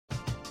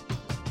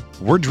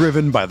We're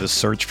driven by the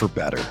search for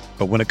better.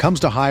 But when it comes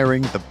to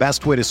hiring, the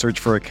best way to search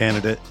for a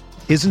candidate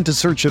isn't to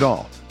search at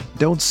all.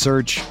 Don't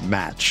search,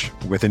 match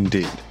with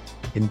Indeed.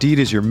 Indeed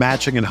is your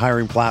matching and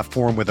hiring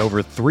platform with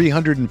over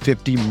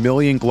 350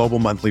 million global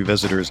monthly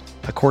visitors,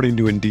 according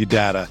to Indeed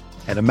data,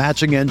 and a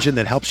matching engine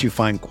that helps you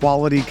find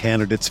quality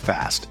candidates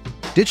fast.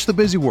 Ditch the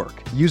busy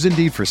work. Use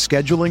Indeed for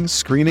scheduling,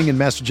 screening, and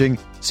messaging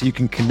so you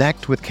can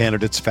connect with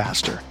candidates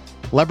faster.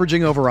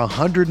 Leveraging over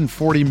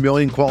 140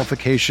 million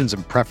qualifications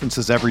and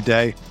preferences every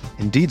day,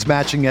 Indeed's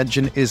matching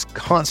engine is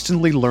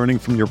constantly learning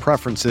from your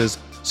preferences,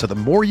 so the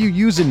more you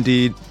use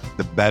Indeed,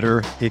 the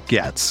better it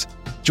gets.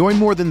 Join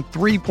more than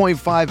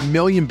 3.5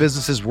 million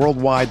businesses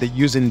worldwide that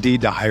use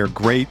Indeed to hire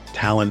great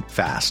talent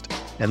fast.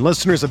 And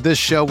listeners of this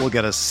show will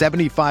get a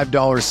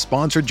 $75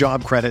 sponsored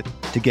job credit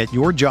to get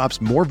your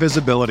jobs more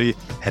visibility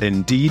at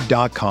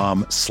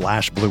Indeed.com/Blue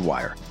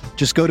Wire.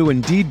 Just go to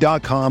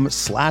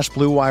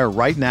Indeed.com/Blue Wire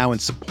right now and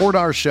support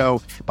our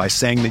show by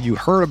saying that you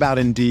heard about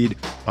Indeed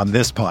on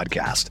this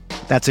podcast.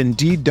 That's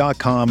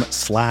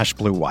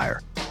Indeed.com/Blue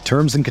Wire.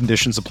 Terms and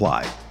conditions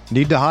apply.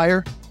 Need to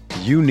hire?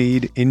 You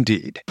need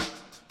Indeed.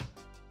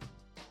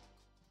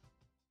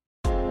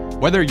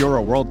 Whether you're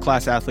a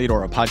world-class athlete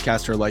or a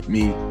podcaster like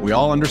me, we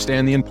all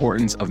understand the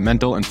importance of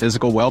mental and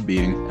physical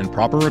well-being and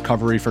proper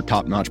recovery for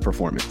top-notch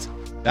performance.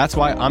 That's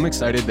why I'm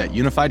excited that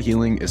Unified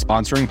Healing is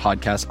sponsoring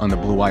podcasts on the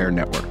Blue Wire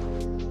Network.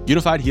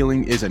 Unified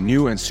Healing is a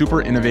new and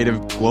super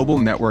innovative global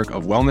network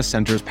of wellness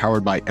centers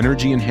powered by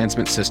Energy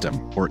Enhancement System,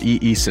 or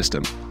EE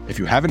System. If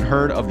you haven't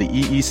heard of the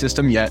EE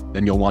System yet,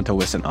 then you'll want to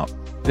listen up.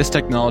 This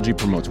technology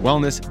promotes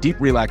wellness, deep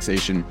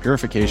relaxation,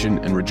 purification,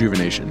 and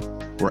rejuvenation.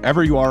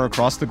 Wherever you are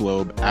across the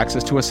globe,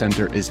 access to a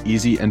center is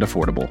easy and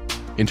affordable.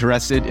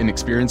 Interested in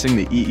experiencing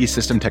the EE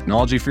System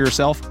technology for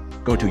yourself?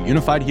 Go to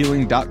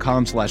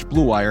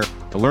unifiedhealing.com/Blue Wire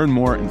to learn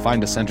more and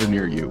find a center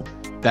near you.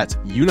 That's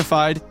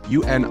unified,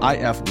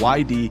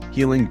 UNIFYD,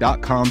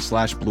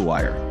 healing.com/Blue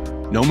Wire.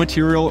 No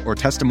material or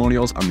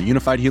testimonials on the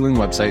Unified Healing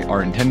website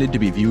are intended to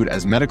be viewed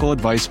as medical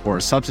advice or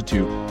a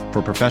substitute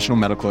for professional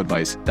medical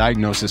advice,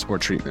 diagnosis, or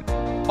treatment.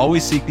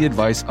 Always seek the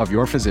advice of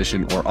your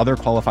physician or other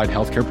qualified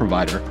healthcare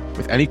provider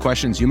with any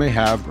questions you may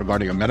have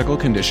regarding a medical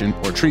condition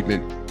or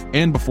treatment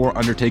and before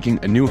undertaking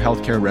a new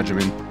healthcare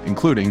regimen,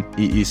 including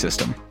EE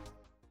System.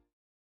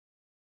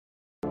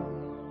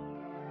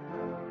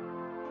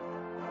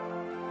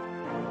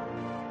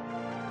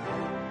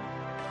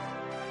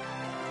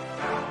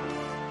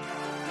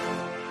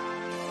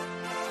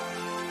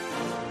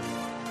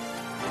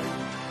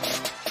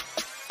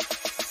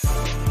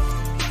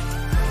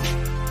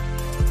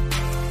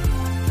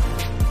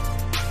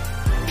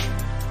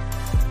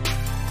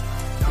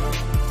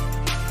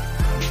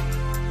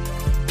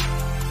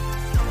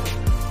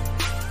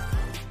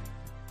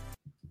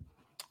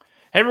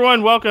 Hey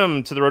everyone,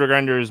 welcome to the Roto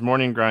Grinders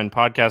Morning Grind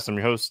Podcast. I'm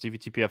your host, Stevie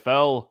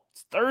TPFL.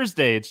 It's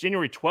Thursday. It's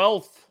January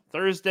 12th.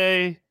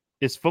 Thursday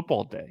is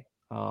football day.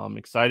 I'm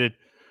excited.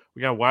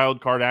 We got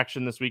wild card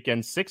action this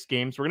weekend. 6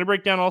 games. We're going to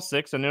break down all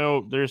 6. I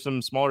know there's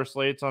some smaller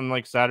slates on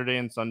like Saturday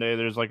and Sunday.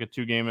 There's like a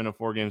 2-game and a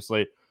 4-game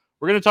slate.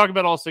 We're going to talk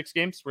about all 6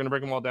 games. We're going to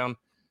break them all down.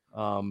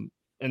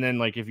 And then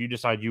like if you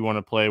decide you want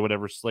to play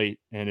whatever slate,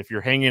 and if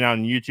you're hanging out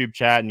in YouTube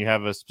chat and you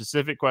have a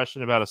specific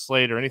question about a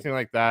slate or anything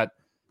like that,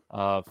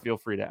 feel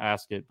free to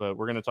ask it. But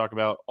we're going to talk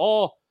about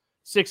all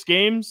 6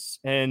 games.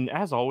 And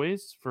as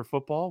always, for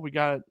football, we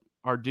got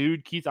our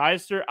dude, Keith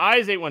Eister.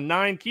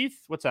 Eyes819. Keith,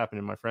 what's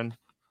happening, my friend?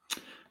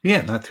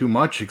 Yeah, not too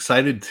much.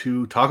 Excited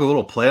to talk a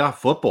little playoff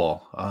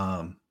football.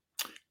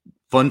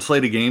 Fun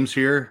slate of games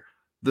here.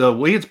 The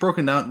way it's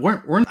broken down,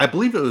 I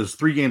believe it was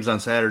 3 games on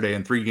Saturday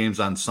and 3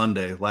 games on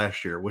Sunday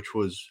last year, which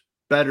was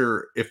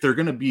better. If they're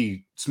going to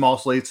be small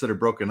slates that are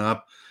broken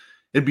up,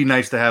 it'd be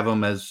nice to have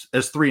them as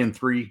 3 and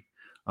 3.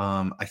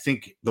 I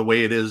think the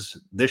way it is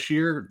this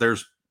year,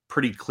 there's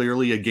pretty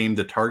clearly a game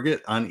to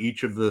target on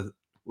each of the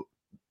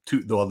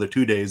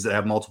 2 days that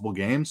have multiple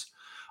games.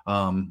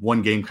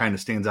 One game kind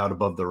of stands out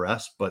above the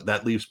rest, but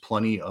that leaves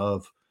plenty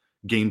of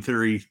game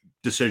theory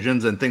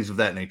decisions and things of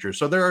that nature.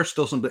 So there are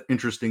still some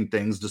interesting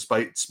things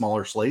despite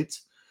smaller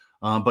slates.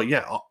 But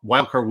yeah,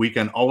 wildcard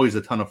weekend, always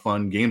a ton of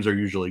fun. Games are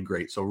usually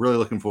great. So really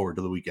looking forward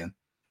to the weekend.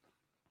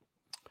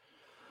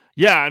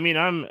 Yeah, I mean,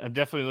 I'm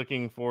definitely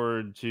looking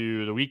forward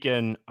to the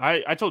weekend.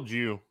 I told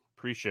you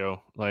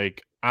pre-show,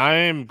 like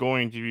I'm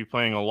going to be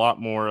playing a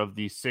lot more of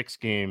the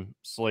 6-game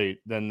slate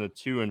than the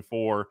 2 and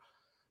 4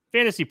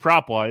 fantasy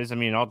prop wise. I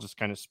mean, I'll just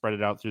kind of spread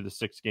it out through the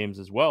 6 games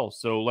as well.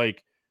 So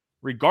like,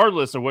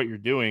 regardless of what you're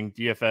doing,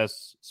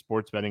 DFS,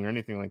 sports betting, or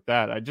anything like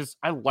that,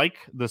 I like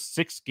the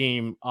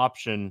 6-game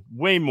option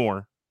way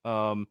more.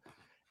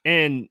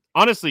 And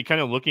honestly,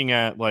 kind of looking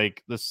at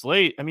like the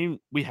slate, I mean,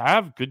 we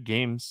have good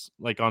games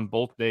like on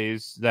both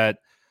days. That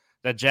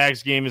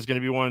Jags game is going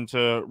to be one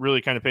to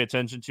really kind of pay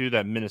attention to.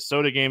 That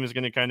Minnesota game is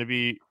going to kind of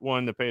be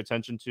one to pay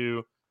attention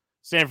to.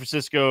 San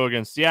Francisco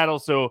against Seattle.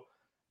 So,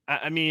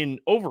 I mean,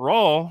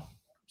 overall,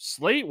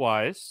 slate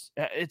wise,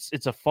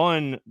 it's a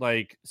fun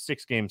like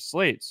 6-game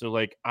slate. So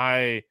like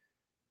I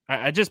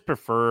just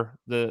prefer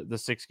the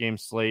 6-game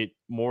slate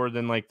more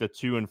than like the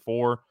 2 and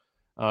 4.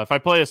 If I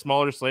play a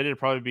smaller slate, it'd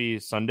probably be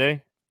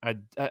Sunday. I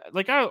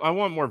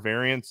want more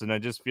variance, and I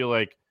just feel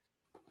like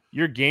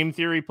your game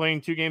theory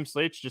playing 2-game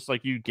slates, just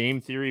like you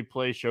game theory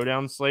play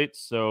showdown slates.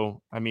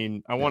 So, I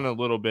mean, I want a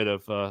little bit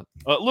of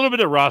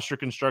roster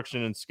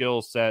construction and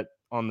skill set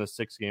on the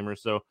 6-gamer.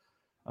 So,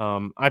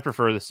 I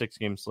prefer the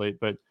 6-game slate,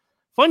 but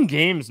fun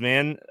games,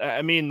 man.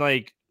 I mean,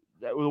 like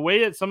the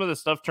way that some of the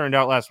stuff turned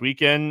out last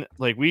weekend,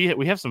 like we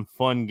have some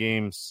fun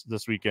games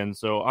this weekend.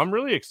 So I'm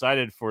really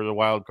excited for the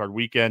wild card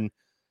weekend.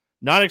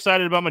 Not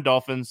excited about my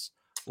Dolphins.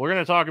 We're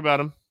going to talk about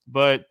them,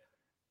 but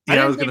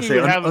I was going to say,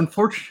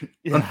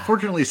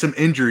 unfortunately, some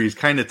injuries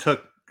kind of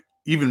took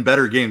even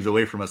better games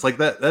away from us. Like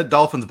that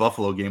Dolphins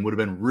Buffalo game would have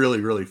been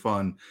really, really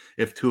fun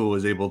if Tua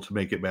was able to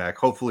make it back.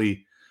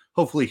 Hopefully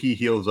he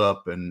heals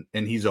up and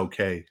he's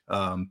okay.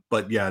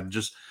 But yeah,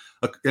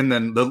 and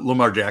then the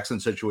Lamar Jackson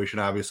situation,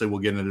 obviously we'll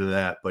get into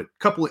that, but a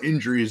couple of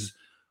injuries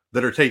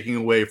that are taking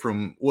away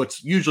from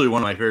what's usually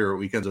one of my favorite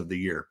weekends of the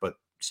year, but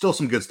still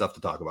some good stuff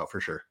to talk about for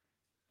sure.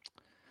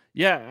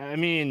 Yeah. I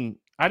mean,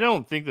 I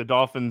don't think the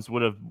Dolphins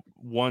would have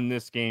won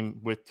this game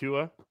with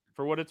Tua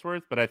for what it's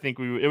worth, but I think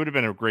it would have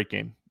been a great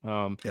game.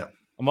 Yeah.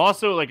 I'm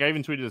also, like, I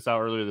even tweeted this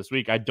out earlier this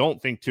week. I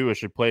don't think Tua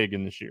should play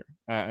again this year.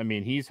 I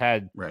mean, he's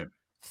had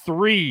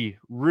 3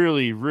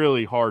 really,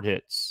 really hard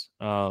hits.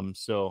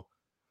 So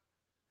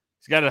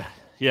he's got to,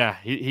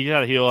 he got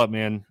to heal up,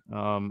 man.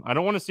 I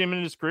don't want to see him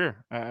in his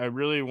career. I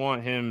really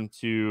want him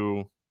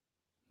to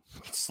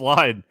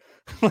slide.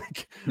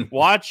 Like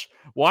watch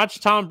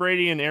Tom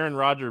Brady and Aaron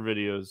Rodgers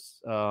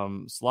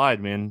videos slide,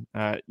 man.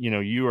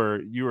 You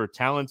are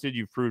talented.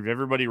 You've proved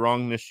everybody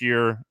wrong this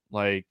year.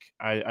 Like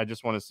I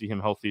just want to see him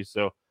healthy.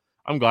 So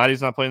I'm glad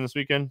he's not playing this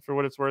weekend for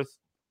what it's worth.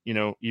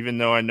 Even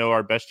though I know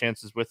our best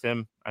chances with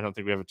him, I don't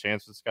think we have a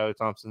chance with Skylar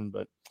Thompson.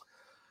 But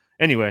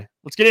anyway,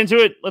 let's get into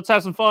it. Let's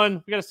have some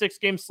fun. We got a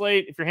 6-game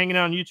slate. If you're hanging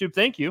out on YouTube,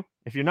 thank you.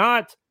 If you're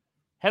not,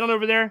 head on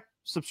over there,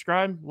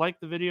 subscribe, like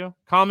the video,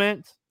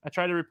 comment. I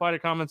try to reply to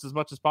comments as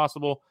much as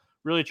possible.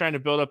 Really trying to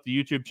build up the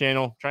YouTube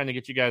channel, trying to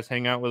get you guys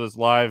hang out with us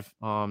live,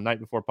 night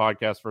before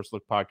podcast, first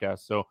look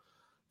podcast. So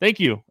thank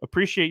you.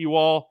 Appreciate you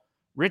all.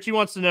 Richie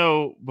wants to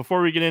know,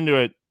 before we get into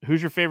it,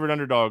 who's your favorite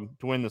underdog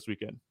to win this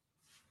weekend?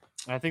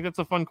 I think that's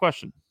a fun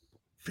question.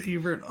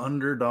 Favorite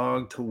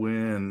underdog to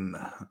win.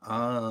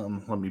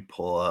 Let me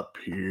pull up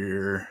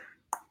here.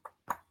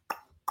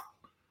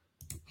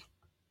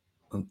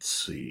 Let's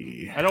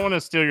see. I don't want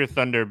to steal your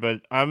thunder, but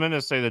I'm going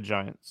to say the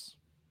Giants.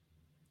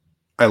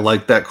 I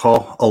like that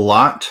call a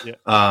lot. Yeah.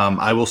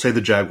 I will say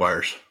the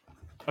Jaguars.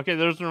 Okay,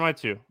 those are my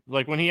 2.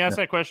 Like when he asked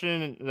that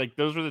question, like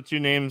those were the 2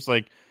 names.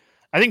 Like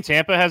I think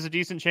Tampa has a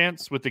decent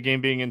chance with the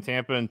game being in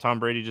Tampa and Tom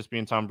Brady just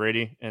being Tom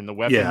Brady and the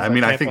weapons. Yeah, I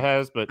mean, Tampa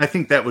I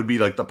think that would be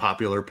like the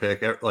popular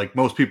pick. Like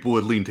most people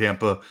would lean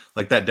Tampa.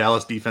 Like that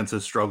Dallas defense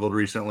has struggled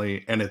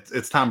recently, and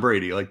it's Tom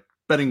Brady. Like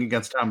betting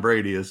against Tom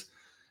Brady is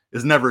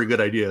never a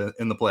good idea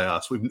in the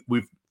playoffs.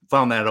 We've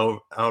found that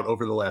out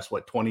over the last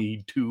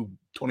 22,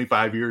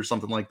 25 years,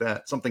 something like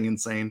that, something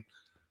insane.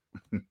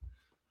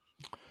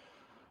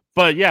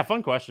 But yeah,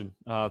 fun question.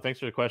 Thanks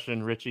for the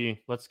question, Richie.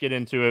 Let's get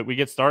into it. We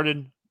get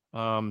started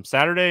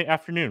Saturday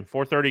afternoon,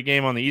 4:30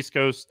 game on the East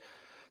Coast.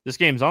 This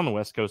game's on the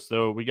West Coast,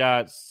 though. We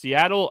got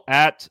Seattle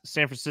at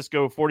San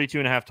Francisco,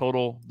 42.5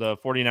 total. The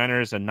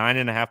 49ers, a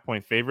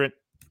 9.5-point favorite.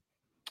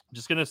 I'm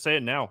just going to say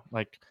it now.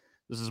 Like,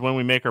 this is when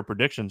we make our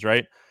predictions,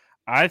 right?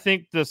 I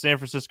think the San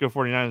Francisco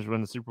 49ers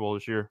win the Super Bowl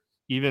this year,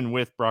 even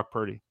with Brock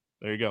Purdy.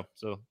 There you go.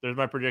 So there's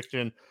my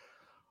prediction.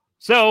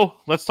 So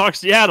let's talk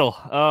Seattle,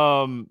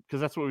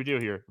 because that's what we do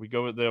here. We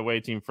go with the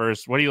away team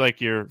first. What do you like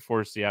here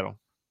for Seattle?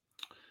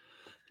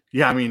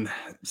 Yeah, I mean,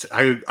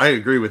 I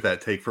agree with that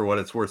take for what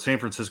it's worth. San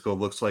Francisco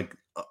looks like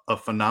a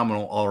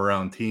phenomenal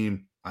all-around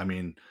team. I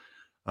mean,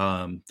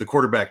 the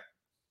quarterback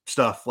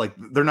stuff, like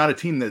they're not a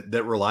team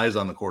that relies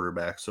on the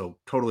quarterback. So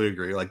totally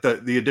agree. Like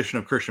the addition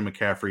of Christian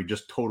McCaffrey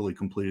just totally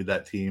completed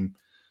that team.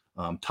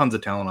 Tons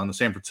of talent on the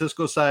San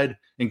Francisco side,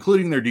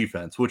 including their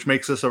defense, which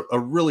makes this a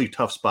really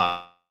tough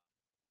spot.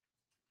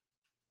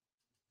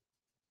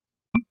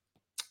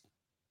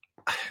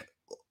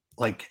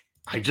 Like,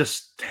 I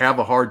just have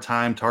a hard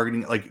time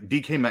targeting. Like,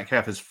 DK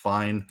Metcalf is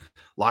fine.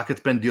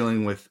 Lockett's been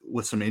dealing with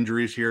some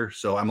injuries here,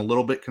 so I'm a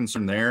little bit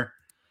concerned there.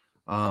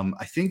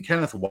 I think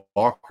Kenneth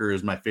Walker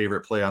is my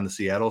favorite play on the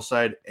Seattle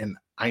side, and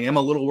I am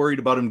a little worried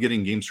about him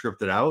getting game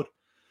scripted out,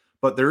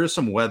 but there is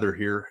some weather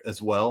here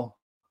as well.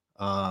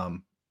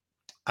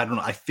 I don't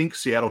know. I think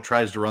Seattle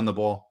tries to run the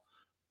ball.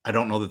 I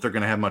don't know that they're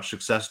going to have much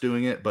success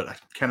doing it, but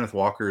Kenneth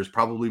Walker is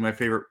probably my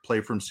favorite play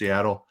from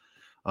Seattle.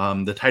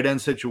 The tight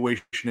end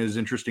situation is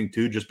interesting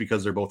too, just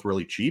because they're both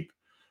really cheap.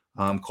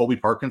 Colby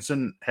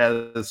Parkinson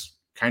has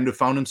kind of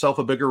found himself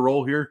a bigger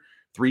role here.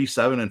 3,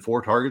 7, and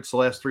 4 targets the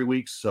last 3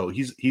 weeks. So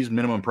he's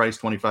minimum price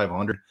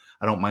 $2,500.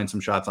 I don't mind some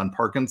shots on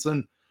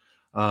Parkinson.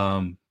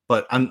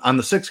 But on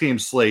the 6-game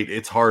slate,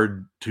 it's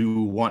hard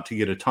to want to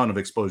get a ton of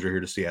exposure here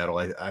to Seattle.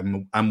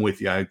 I'm with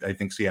you. I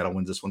think Seattle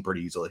wins this one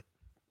pretty easily.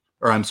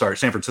 Or I'm sorry,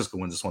 San Francisco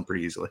wins this one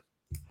pretty easily.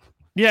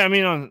 Yeah, I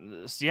mean,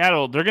 on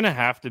Seattle, they're going to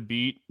have to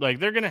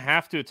they're going to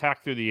have to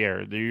attack through the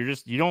air. You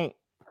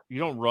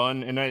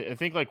run. And I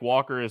think like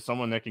Walker is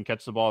someone that can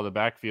catch the ball in the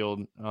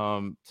backfield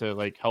to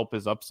like help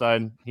his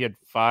upside. He had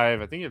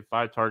 5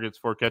 targets,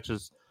 4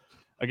 catches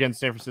against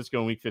San Francisco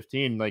in week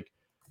 15.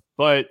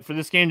 But for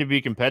this game to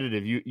be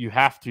competitive, you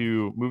have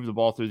to move the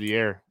ball through the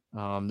air.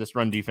 This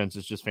run defense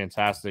is just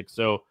fantastic.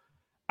 So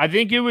I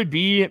think it would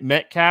be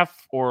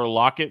Metcalf or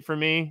Lockett for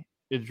me.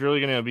 It's really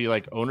going to be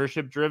like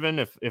ownership driven.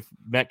 If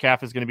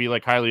Metcalf is going to be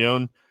like highly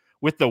owned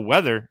with the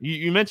weather,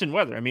 you mentioned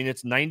weather. I mean,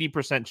 it's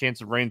 90%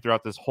 chance of rain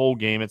throughout this whole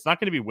game. It's not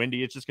going to be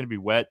windy. It's just going to be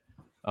wet.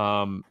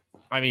 I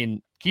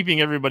mean,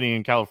 keeping everybody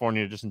in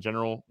California just in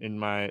general in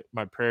my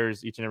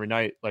prayers each and every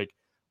night, like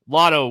a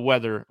lot of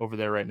weather over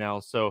there right now.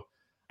 So,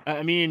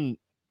 I mean,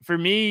 for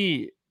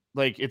me,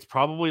 like it's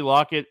probably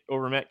Lockett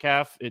over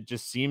Metcalf. It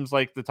just seems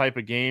like the type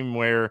of game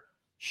where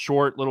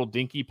short little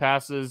dinky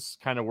passes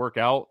kind of work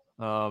out.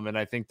 And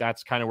I think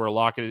that's kind of where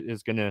Lockett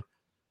is going to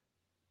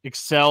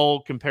excel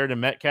compared to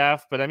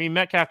Metcalf. But I mean,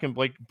 Metcalf can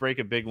break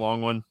a big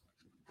long one.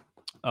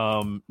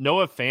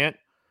 Noah Fant,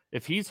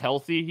 if he's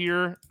healthy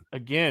here,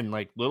 again,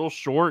 like little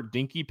short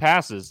dinky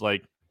passes,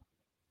 like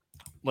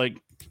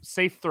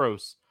safe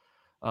throws,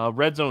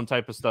 red zone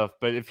type of stuff.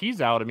 But if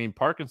he's out, I mean,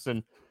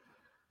 Parkinson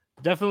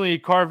definitely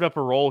carved up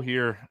a role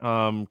here.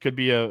 Could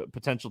be a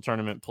potential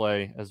tournament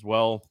play as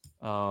well.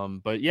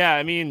 But yeah,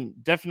 I mean,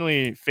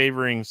 definitely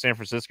favoring San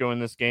Francisco in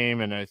this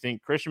game. And I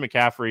think Christian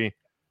McCaffrey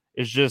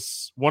is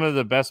just one of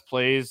the best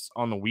plays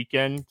on the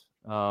weekend.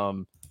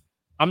 I'm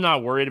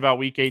not worried about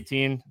week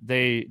 18.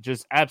 They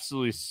just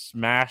absolutely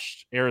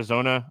smashed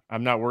Arizona.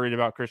 I'm not worried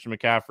about Christian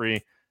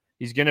McCaffrey.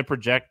 He's going to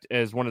project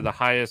as one of the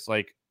highest,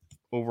 like,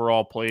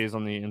 overall plays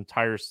on the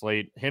entire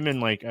slate. Him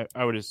and, like,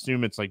 I would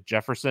assume it's like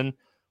Jefferson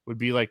would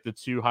be like the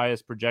 2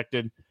 highest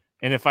projected.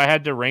 And if I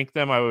had to rank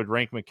them, I would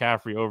rank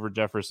McCaffrey over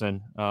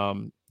Jefferson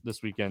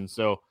this weekend.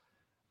 So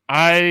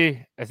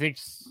I think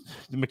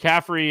the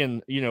McCaffrey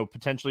and,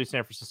 potentially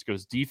San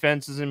Francisco's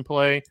defense is in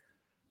play.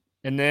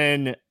 And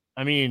then,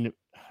 I mean,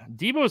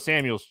 Deebo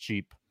Samuel's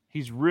cheap.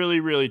 He's really,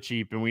 really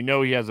cheap. And we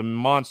know he has a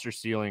monster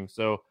ceiling.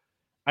 So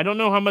I don't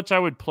know how much I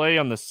would play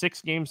on the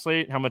 6-game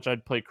slate, how much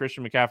I'd play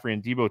Christian McCaffrey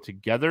and Deebo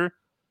together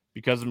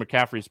because of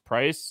McCaffrey's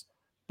price.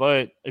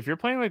 But if you're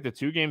playing like the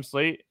 2-game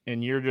slate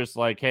and you're just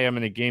like, hey, I'm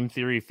in a game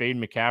theory fade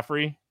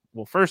McCaffrey,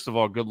 well, first of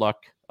all, good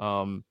luck.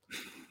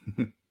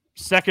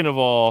 Second of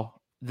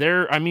all,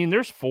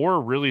 there's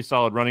 4 really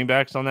solid running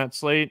backs on that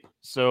slate.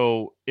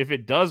 So if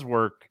it does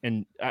work,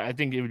 and I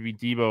think it would be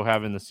Deebo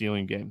having the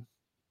ceiling game.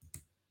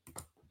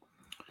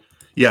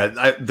 Yeah,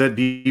 the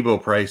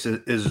Deebo price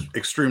is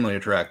extremely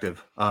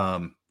attractive.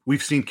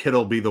 We've seen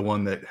Kittle be the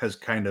one that has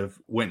kind of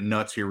went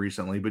nuts here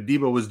recently, but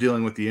Deebo was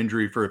dealing with the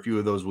injury for a few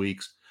of those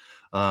weeks.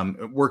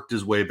 It worked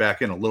his way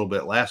back in a little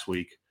bit last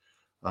week.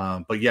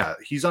 But yeah,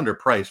 he's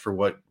underpriced for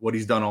what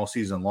he's done all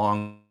season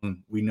long.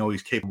 We know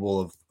he's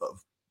capable of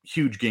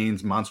huge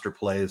gains, monster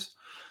plays,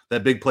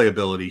 that big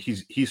playability.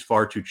 He's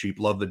far too cheap.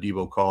 Love the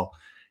Deebo call.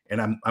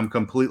 And I'm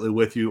completely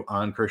with you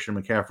on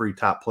Christian McCaffrey,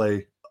 top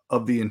play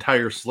of the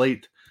entire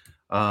slate.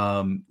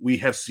 We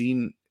have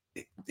seen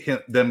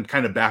them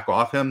kind of back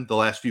off him the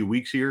last few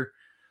weeks here.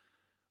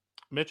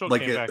 Mitchell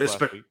came back last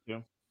week. Yeah.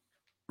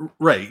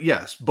 Right.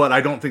 Yes. But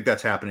I don't think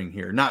that's happening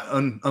here. Not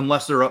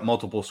unless they're up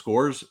multiple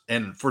scores.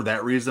 And for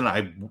that reason,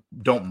 I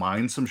don't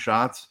mind some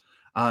shots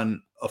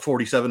on a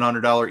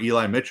 $4,700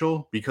 Eli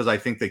Mitchell because I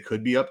think they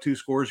could be up 2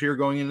 scores here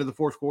going into the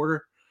fourth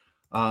quarter.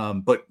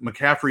 But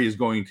McCaffrey is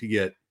going to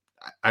get,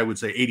 I would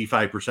say,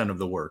 85% of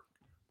the work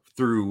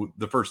through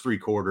the first 3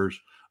 quarters,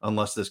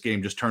 unless this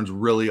game just turns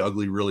really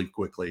ugly really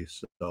quickly.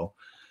 So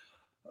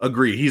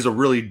agree. He's a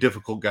really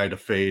difficult guy to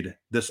fade.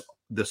 This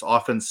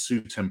offense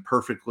suits him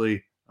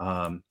perfectly.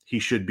 He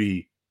should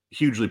be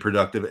hugely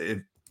productive. If,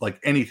 like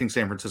anything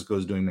San Francisco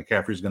is doing,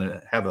 McCaffrey's going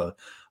to have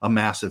a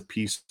massive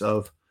piece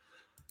of.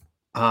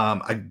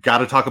 I got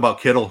to talk about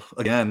Kittle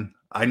again.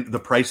 The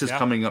price is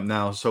coming up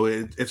now, so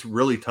it's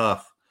really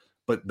tough.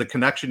 But the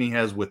connection he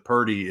has with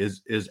Purdy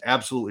is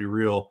absolutely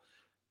real.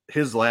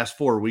 His last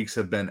 4 weeks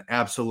have been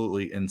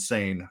absolutely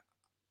insane.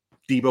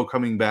 Deebo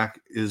coming back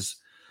is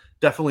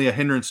definitely a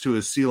hindrance to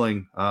his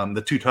ceiling.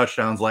 The 2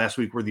 touchdowns last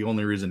week were the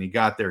only reason he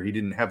got there. He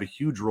didn't have a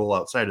huge role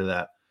outside of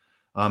that.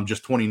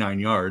 Just 29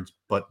 yards,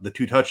 but the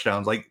 2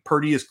 touchdowns, like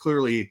Purdy is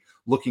clearly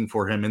looking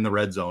for him in the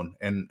red zone,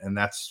 and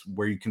that's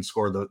where you can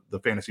score the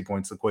fantasy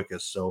points the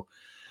quickest. So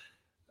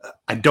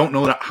I don't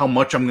know how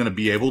much I'm going to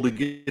be able to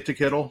get to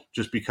Kittle,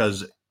 just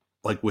because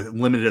like with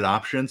limited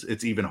options,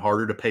 it's even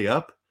harder to pay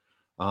up.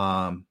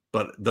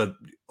 But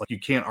you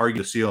can't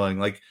argue the ceiling.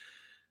 Like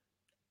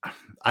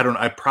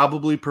I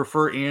probably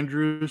prefer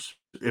Andrews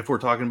if we're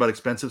talking about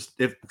expensive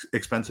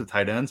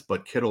tight ends,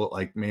 but Kittle,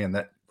 like, man,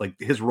 that like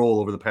his role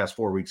over the past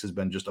 4 weeks has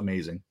been just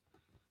amazing.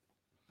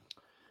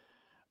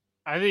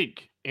 I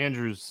think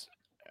Andrews,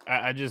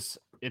 it's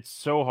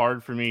so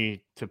hard for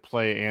me to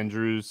play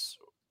Andrews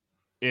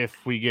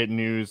if we get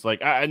news.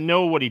 Like I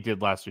know what he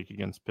did last week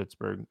against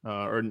Pittsburgh,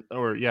 or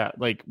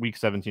like week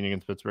 17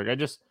 against Pittsburgh.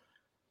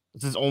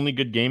 It's his only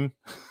good game.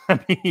 I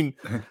mean,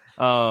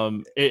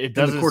 it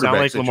doesn't sound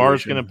like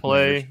Lamar's going to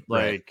play.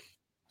 Right.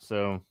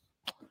 So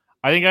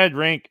I think I'd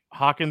rank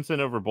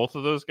Hawkinson over both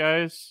of those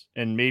guys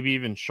and maybe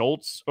even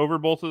Schultz over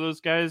both of those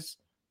guys,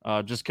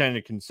 just kind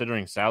of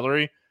considering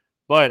salary.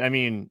 But, I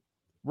mean,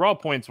 raw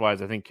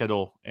points-wise, I think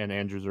Kittle and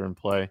Andrews are in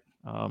play.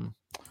 I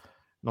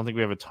don't think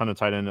we have a ton of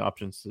tight end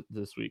options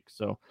this week.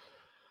 So,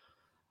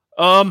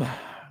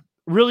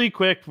 really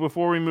quick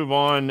before we move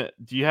on,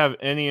 do you have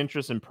any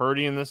interest in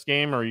Purdy in this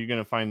game, or are you going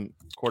to find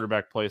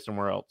quarterback play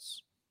somewhere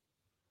else?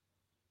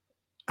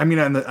 I mean,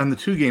 on the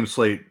 2-game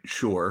slate,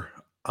 sure.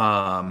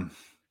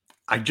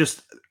 I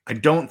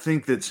don't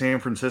think that San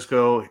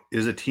Francisco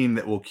is a team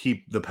that will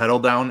keep the pedal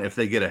down if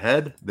they get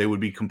ahead. They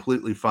would be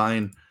completely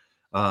fine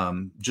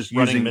just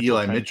using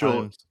Eli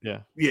Mitchell. Yeah,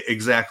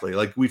 exactly.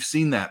 Like we've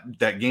seen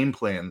that game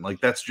plan. Like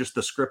that's just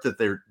the script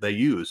that they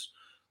use.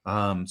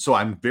 So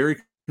I'm very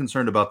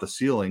concerned about the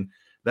ceiling.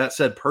 That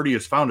said, Purdy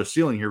has found a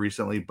ceiling here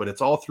recently, but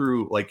it's all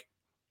through like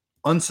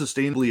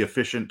unsustainably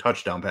efficient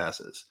touchdown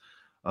passes.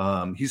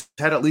 He's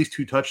had at least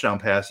 2 touchdown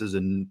passes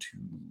in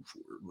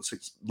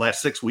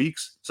last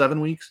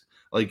 7 weeks.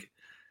 Like,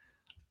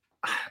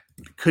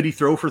 could he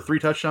throw for 3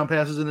 touchdown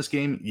passes in this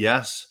game?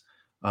 Yes.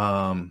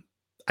 I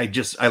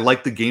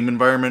like the game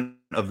environment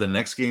of the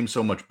next game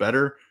so much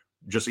better,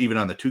 just even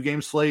on the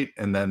 2-game slate,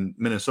 and then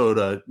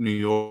Minnesota, New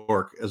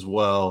York as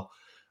well.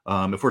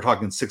 If we're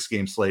talking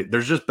 6-game slate,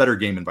 there's just better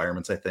game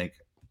environments, I think.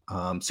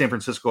 San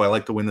Francisco, I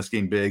like to win this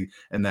game big,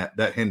 and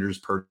that hinders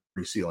Purdy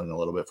ceiling a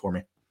little bit for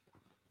me.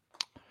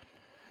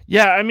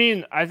 Yeah, I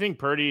mean, I think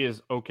Purdy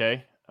is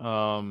okay.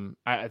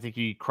 I think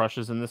he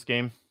crushes in this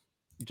game.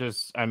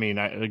 I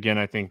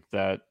think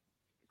that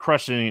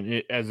crushing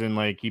it as in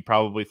like he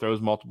probably throws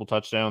multiple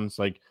touchdowns.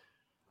 Like,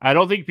 I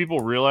don't think people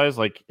realize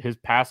like his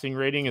passing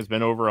rating has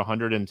been over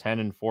 110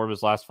 in 4 of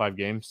his last 5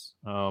 games.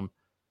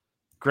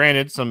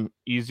 Granted, some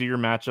easier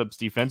matchups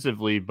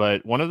defensively,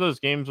 but one of those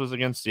games was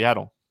against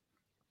Seattle.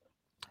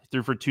 He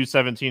threw for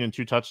 217 and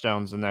 2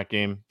 touchdowns in that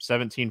game,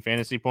 17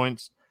 fantasy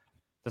points.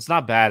 That's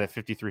not bad at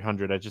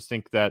 5,300. I just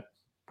think that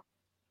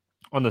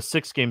on the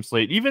 6-game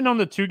slate, even on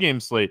the 2-game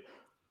slate,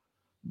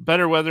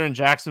 better weather in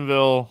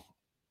Jacksonville,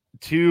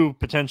 2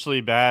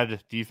 potentially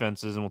bad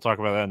defenses, and we'll talk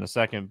about that in a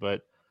second.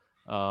 But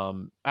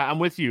I'm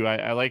with you.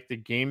 I like the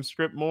game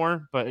script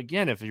more. But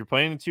again, if you're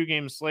playing a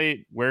 2-game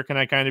slate, where can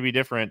I kind of be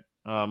different?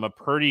 A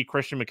Purdy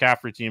Christian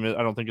McCaffrey team,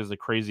 I don't think is the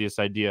craziest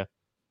idea.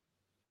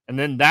 And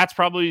then that's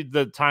probably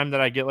the time that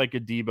I get like a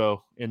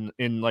Debo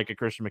in like a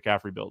Christian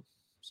McCaffrey build.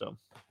 So,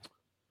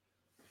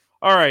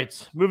 all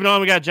right, moving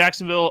on. We got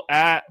Jacksonville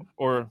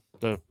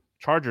the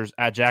Chargers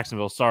at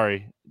Jacksonville.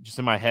 Sorry, just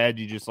in my head,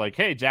 you just like,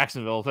 hey,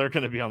 Jacksonville, they're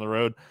going to be on the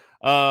road.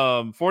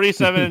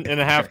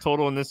 47.5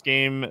 total in this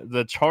game.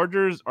 The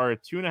Chargers are a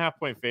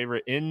 2.5-point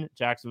favorite in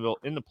Jacksonville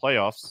in the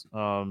playoffs.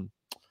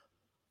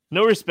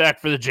 No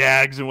respect for the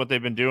Jags and what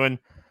they've been doing.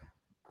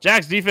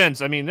 Jags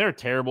defense, I mean, they're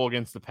terrible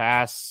against the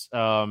pass.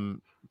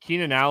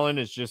 Keenan Allen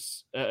is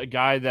just a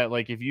guy that,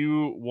 like, if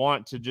you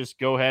want to just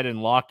go ahead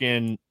and lock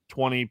in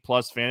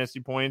 20-plus fantasy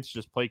points,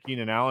 just play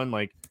Keenan Allen.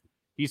 Like,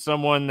 he's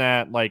someone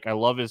that, like, I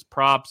love his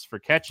props for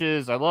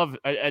catches.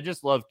 I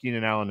just love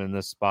Keenan Allen in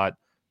this spot.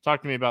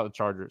 Talk to me about the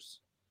Chargers.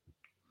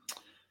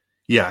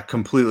 Yeah,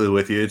 completely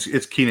with you.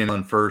 It's Keenan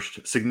Allen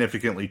first,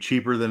 significantly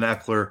cheaper than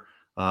Eckler.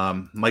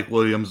 Mike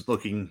Williams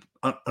looking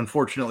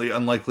unfortunately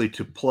unlikely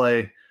to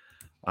play.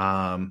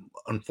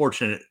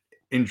 Unfortunate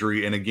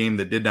injury in a game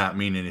that did not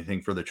mean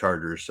anything for the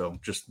Chargers. So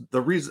just the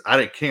reason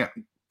I can't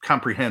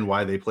comprehend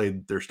why they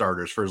played their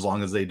starters for as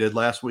long as they did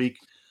last week.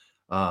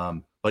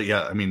 But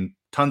yeah, I mean,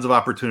 tons of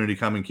opportunity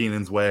coming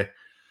Keenan's way.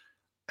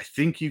 I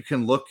think you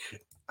can look.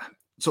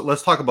 So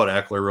let's talk about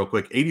Eckler real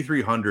quick.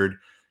 8,300.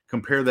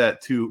 Compare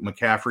that to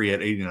McCaffrey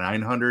at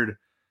 8,900.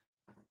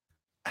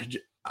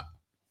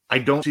 I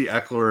don't see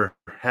Eckler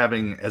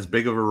having as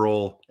big of a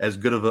role, as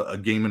good of a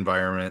game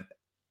environment.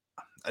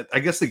 I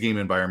guess the game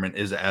environment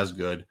is as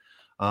good,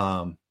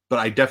 but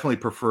I definitely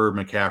prefer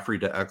McCaffrey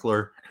to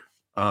Eckler.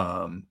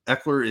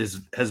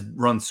 Eckler has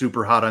run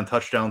super hot on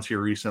touchdowns here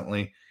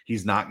recently.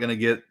 He's not going to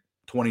get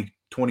 20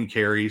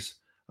 carries.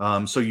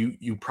 So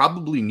you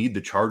probably need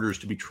the Chargers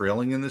to be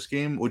trailing in this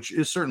game, which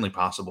is certainly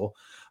possible.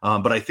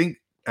 But I think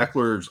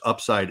Eckler's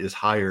upside is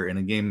higher in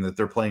a game that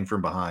they're playing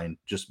from behind,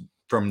 just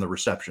from the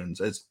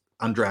receptions, as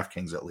on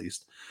DraftKings at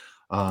least.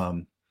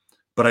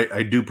 But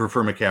I do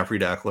prefer McCaffrey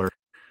to Eckler.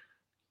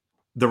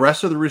 The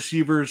rest of the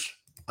receivers,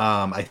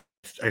 I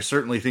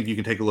certainly think you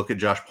can take a look at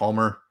Josh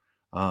Palmer.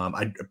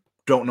 I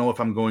don't know if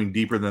I'm going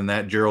deeper than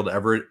that. Gerald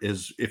Everett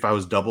is, if I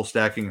was double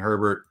stacking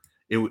Herbert,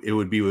 it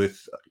would be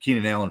with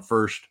Keenan Allen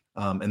first,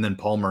 and then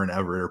Palmer and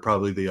Everett are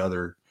probably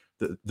the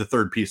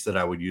third piece that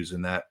I would use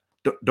in that.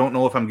 Don't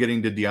know if I'm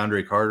getting to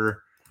DeAndre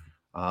Carter.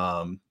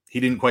 He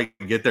didn't quite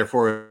get there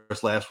for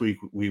us last week.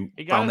 We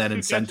found that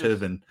incentive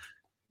catches. And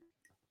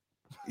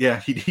yeah,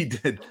 he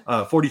did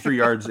 43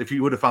 yards. If he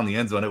would have found the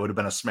end zone, it would have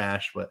been a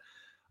smash, but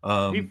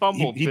he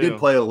fumbled. He did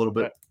play a little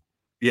bit.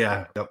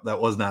 Yeah, that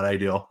was not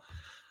ideal.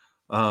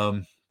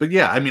 But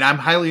yeah, I mean, I'm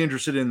highly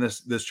interested in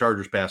this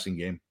Chargers passing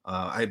game.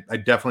 I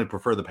definitely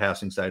prefer the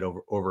passing side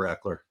over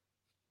Eckler.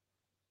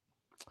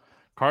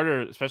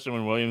 Carter, especially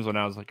when Williams went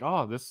out, I was like,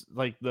 oh, this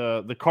like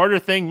the Carter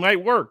thing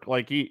might work.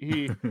 Like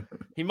it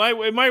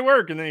might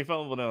work. And then he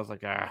fumbled and I was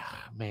like,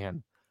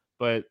 man.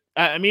 But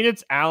I mean,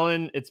 it's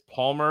Allen, it's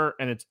Palmer,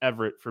 and it's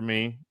Everett for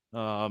me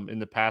in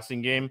the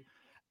passing game.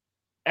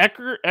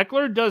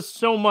 Eckler does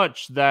so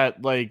much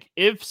that, like,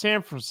 if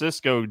San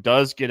Francisco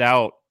does get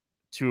out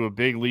to a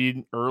big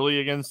lead early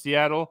against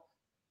Seattle,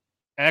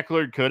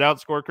 Eckler could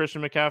outscore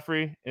Christian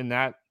McCaffrey in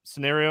that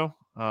scenario.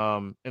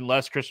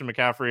 Unless Christian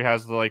McCaffrey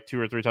has the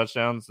 2 or 3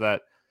 touchdowns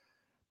that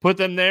put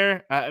them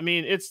there. I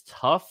mean, it's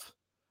tough,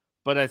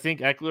 but I think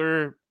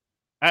Eckler,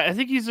 I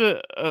think he's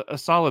a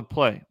solid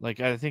play. Like,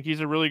 I think he's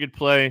a really good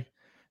play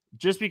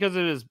just because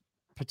of his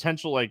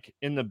potential,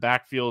 in the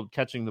backfield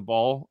catching the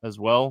ball as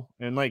well.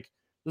 And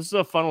this is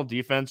a funnel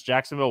defense.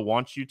 Jacksonville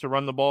wants you to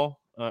run the ball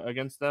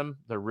against them.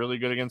 They're really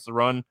good against the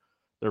run.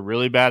 They're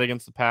really bad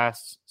against the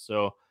pass.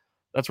 So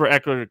that's where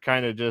Eckler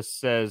kind of just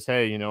says,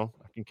 hey, I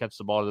can catch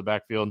the ball out of the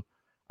backfield.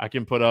 I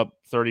can put up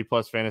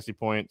 30-plus fantasy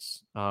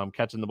points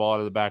catching the ball out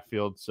of the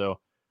backfield. So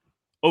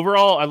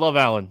overall, I love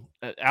Allen.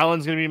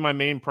 Allen's going to be my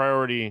main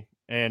priority.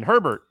 And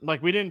Herbert,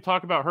 we didn't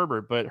talk about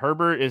Herbert, but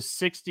Herbert is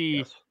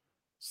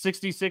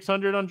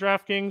 6,600 on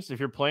DraftKings. If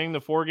you're playing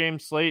the 4-game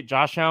slate,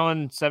 Josh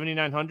Allen,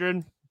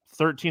 7,900,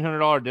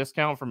 $1,300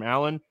 discount from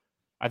Allen.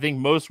 I think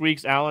most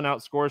weeks Allen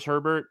outscores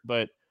Herbert,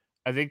 but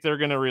I think they're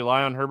going to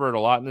rely on Herbert a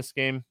lot in this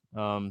game.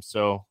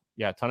 So,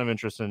 yeah, a ton of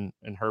interest in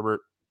Herbert.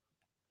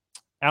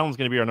 Allen's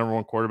going to be our number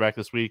 1 quarterback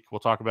this week. We'll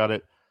talk about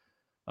it.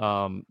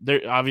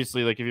 There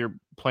obviously, if you're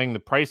playing the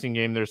pricing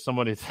game, there's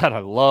somebody that I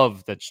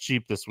love that's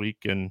cheap this week,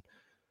 and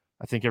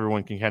I think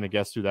everyone can kind of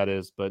guess who that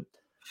is. But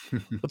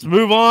let's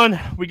move on.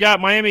 We got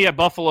Miami at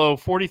Buffalo,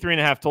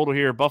 43.5 total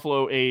here.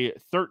 Buffalo, a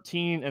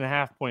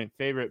 13.5 point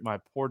favorite. My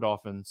poor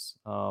Dolphins.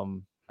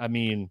 I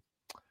mean,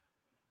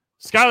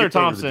 Skylar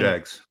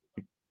Thompson.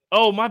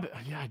 Oh,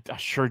 yeah, I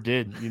sure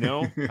did.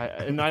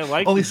 And I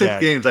like only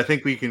 6 games. I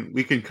think we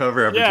can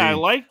cover everything. Yeah, I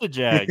like the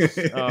Jags.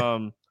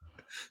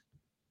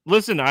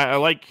 Listen, I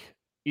like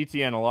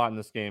ETN a lot in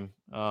this game.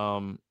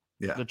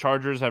 The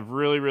Chargers have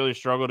really, really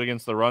struggled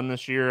against the run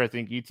this year. I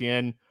think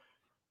ETN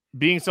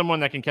being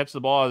someone that can catch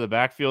the ball out of the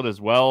backfield as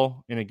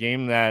well in a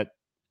game that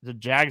the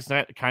Jags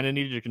kind of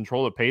needed to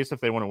control the pace if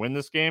they want to win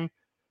this game.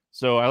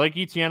 So I like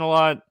ETN a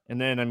lot.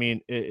 And then, I mean,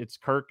 it's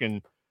Kirk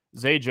and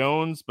Zay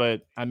Jones,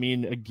 but I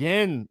mean,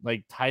 again,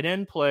 tight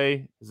end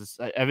play.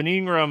 Evan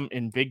Ingram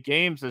in big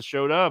games has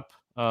showed up.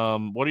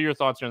 What are your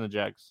thoughts here on the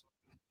Jags?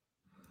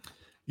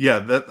 Yeah,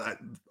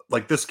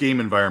 this game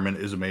environment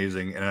is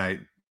amazing, and I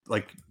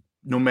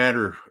no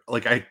matter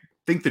I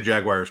think the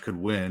Jaguars could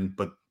win,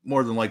 but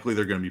more than likely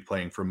they're going to be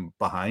playing from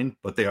behind.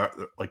 But they are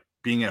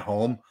being at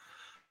home.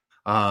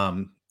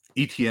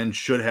 ETN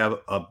should have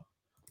a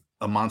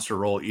monster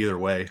role either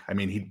way. I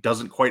mean, he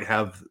doesn't quite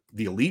have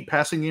the elite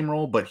passing game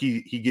role, but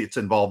he gets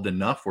involved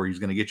enough where he's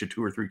going to get you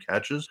 2 or 3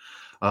 catches.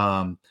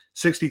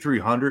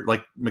 6,300.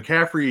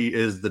 McCaffrey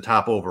is the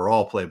top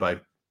overall play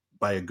by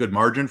a good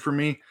margin for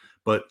me,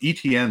 but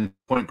ETN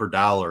point per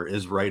dollar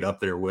is right up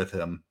there with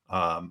him.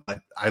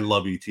 I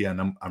love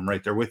ETN. I'm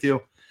right there with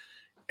you.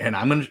 And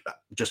I'm going to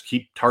just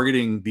keep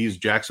targeting these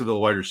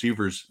Jacksonville wide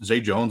receivers. Zay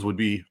Jones would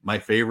be my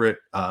favorite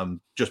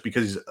just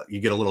because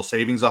you get a little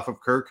savings off of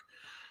Kirk.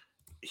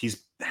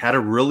 He's had a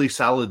really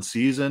solid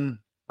season.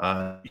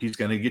 He's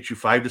going to get you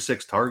 5 to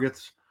 6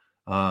 targets.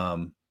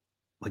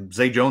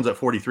 Zay Jones at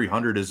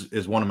 4,300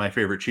 is one of my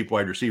favorite cheap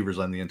wide receivers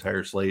on the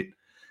entire slate.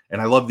 And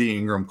I love the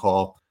Ingram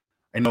call.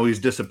 I know he's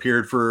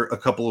disappeared for a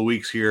couple of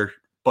weeks here,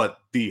 but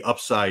the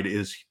upside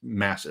is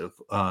massive.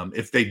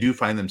 If they do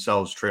find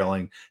themselves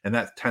trailing, and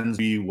that tends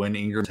to be when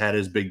Ingram's had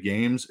his big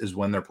games, is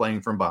when they're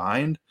playing from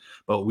behind.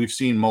 But we've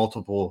seen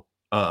multiple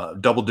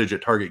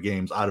double-digit target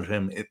games out of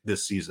him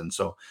this season.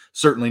 So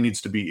certainly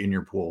needs to be in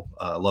your pool.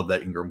 Love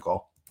that Ingram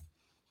call.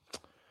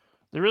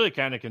 They really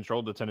kind of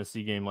controlled the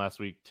Tennessee game last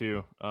week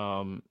too.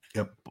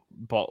 Yep.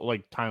 Ball,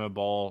 time of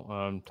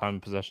ball, time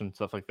of possession,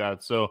 stuff like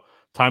that. So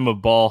time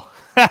of ball.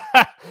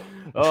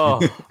 Oh,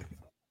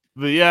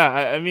 but yeah,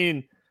 I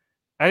mean,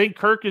 I think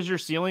Kirk is your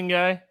ceiling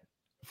guy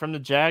from the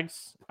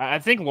Jags. I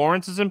think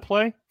Lawrence is in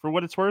play for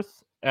what it's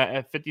worth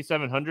at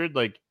 5,700.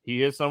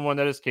 He is someone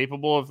that is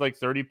capable of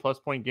 30-plus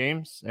point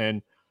games,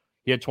 and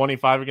he had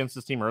 25 against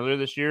this team earlier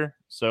this year.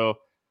 So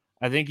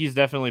I think he's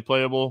definitely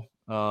playable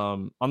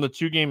on the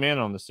 2-game and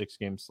on the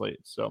 6-game slate.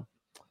 So,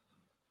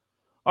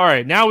 all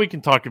right, now we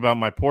can talk about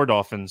my poor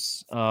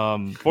Dolphins.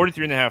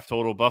 43.5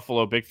 total.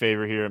 Buffalo, big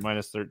favor here at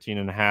minus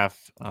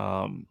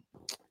 13.5.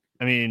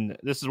 I mean,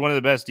 this is one of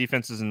the best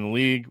defenses in the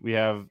league. We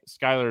have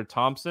Skylar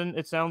Thompson,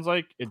 it sounds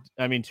like.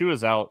 Tua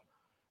is out.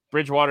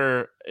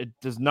 Bridgewater, it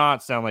does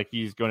not sound like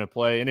he's going to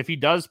play. And if he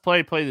does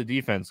play the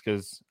defense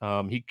because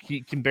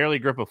he can barely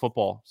grip a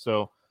football.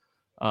 So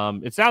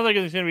it sounds like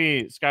it's going to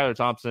be Skylar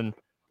Thompson.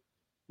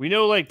 We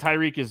know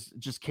Tyreek is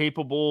just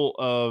capable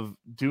of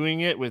doing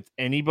it with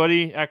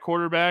anybody at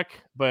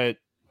quarterback. But,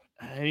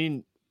 I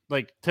mean,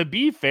 to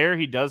be fair,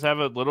 he does have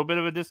a little bit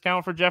of a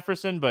discount for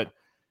Jefferson. But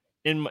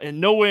in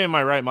no way in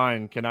my right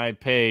mind can I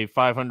pay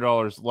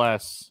 $500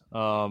 less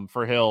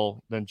for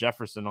Hill than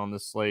Jefferson on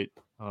this slate.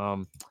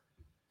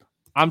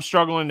 I'm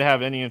struggling to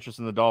have any interest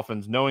in the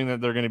Dolphins, knowing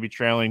that they're going to be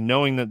trailing,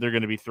 knowing that they're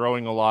going to be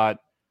throwing a lot.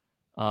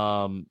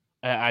 I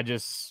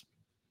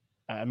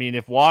mean,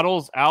 if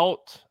Waddle's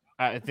out,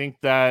 I think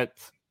that,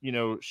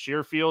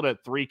 Shearfield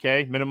at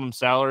 $3K minimum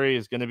salary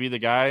is going to be the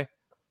guy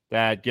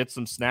that gets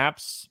some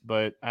snaps.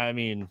 But I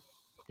mean,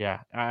 yeah,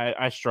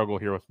 I struggle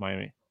here with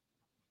Miami.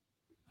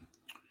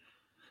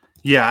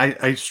 Yeah,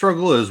 I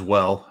struggle as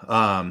well.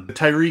 The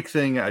Tyreek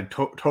thing, I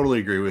totally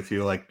agree with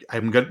you. Like,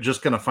 I'm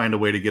just going to find a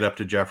way to get up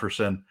to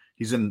Jefferson.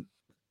 He's in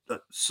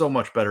so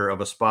much better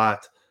of a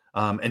spot.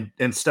 And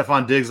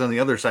Stephon Diggs on the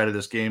other side of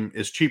this game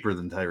is cheaper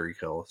than Tyreek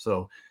Hill.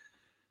 So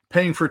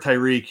paying for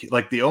Tyreek,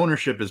 like, the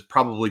ownership is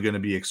probably going to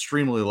be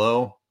extremely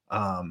low.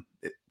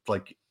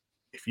 Like,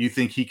 if you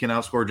think he can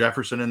outscore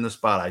Jefferson in this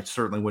spot, I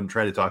certainly wouldn't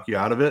try to talk you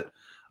out of it.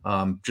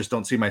 Just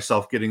don't see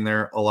myself getting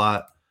there a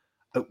lot.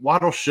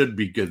 Waddle should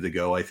be good to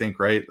go, I think,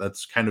 right?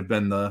 That's kind of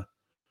been the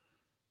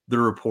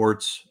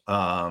reports.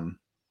 I'm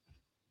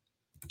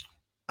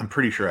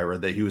pretty sure I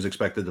read that he was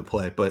expected to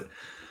play, but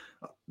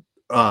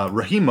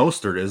Raheem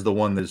Mostert is the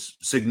one that's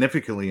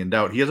significantly in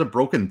doubt. He has a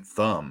broken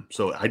thumb,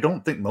 so I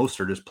don't think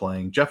Mostert is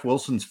playing. Jeff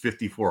Wilson's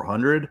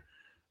 5,400.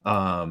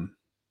 I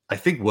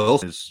think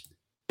Wilson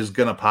is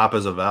going to pop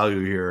as a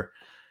value here.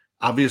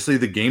 Obviously,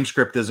 the game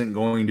script isn't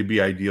going to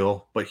be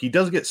ideal, but he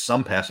does get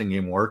some passing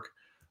game work.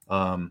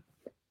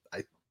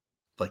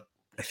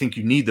 I think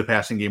you need the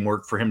passing game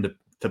work for him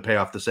to pay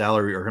off the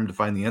salary or him to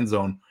find the end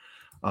zone.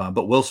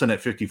 But Wilson at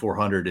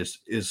 5,400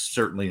 is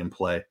certainly in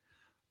play.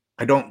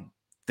 I don't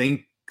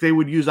think they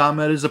would use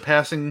Ahmed as a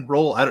passing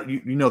role.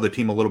 You know the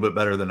team a little bit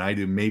better than I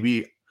do.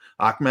 Maybe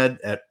Ahmed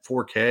at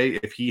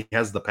 4K if he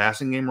has the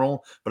passing game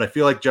role, but I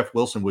feel like Jeff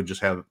Wilson would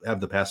just have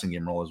the passing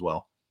game role as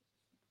well.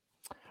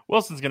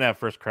 Wilson's going to have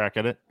first crack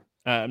at it.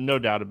 No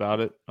doubt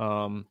about it.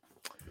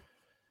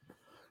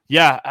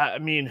 Yeah, I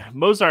mean,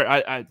 Mostert,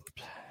 I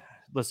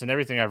listen,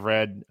 everything I've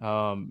read,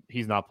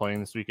 he's not playing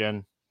this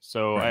weekend.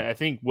 So right. I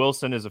think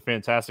Wilson is a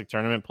fantastic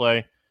tournament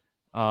play.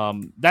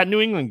 That New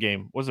England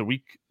game, was it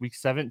week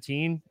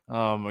 17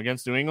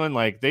 against New England?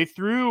 Like, they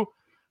threw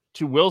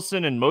to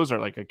Wilson and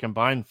Mostert like a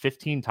combined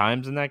 15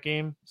 times in that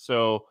game.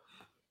 So,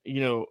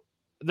 they're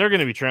going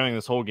to be trailing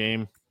this whole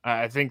game.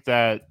 I think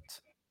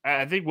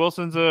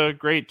Wilson's a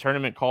great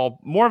tournament call,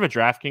 more of a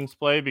DraftKings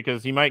play,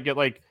 because he might get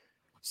like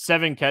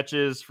 7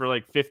 catches for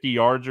like 50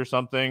 yards or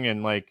something.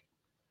 And like,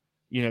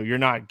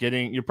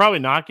 you're probably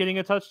not getting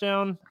a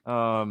touchdown.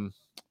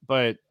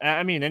 But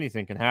I mean,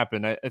 anything can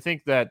happen. I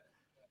think that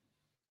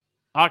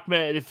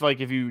Ahmed,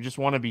 if you just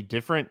want to be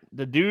different,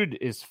 the dude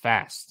is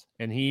fast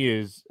and he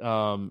is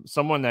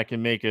someone that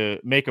can make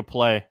a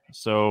play.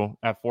 So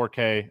at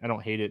 4K, I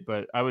don't hate it,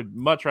 but I would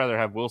much rather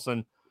have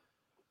Wilson.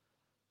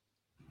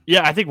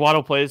 Yeah, I think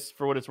Waddle plays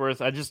for what it's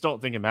worth. I just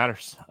don't think it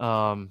matters.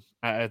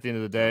 At the end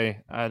of the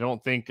day, I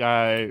don't think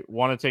I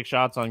want to take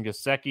shots on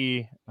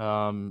Gesicki.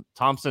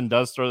 Thompson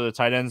does throw the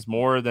tight ends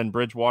more than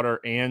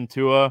Bridgewater and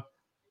Tua,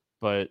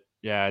 but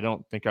yeah, I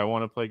don't think I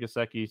want to play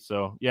Gesicki.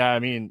 So yeah, I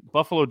mean,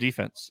 Buffalo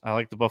defense. I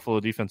like the Buffalo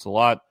defense a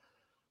lot.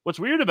 What's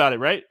weird about it,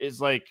 right, is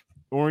like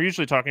when we're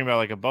usually talking about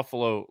like a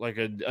Buffalo, like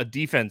a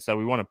defense that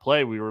we want to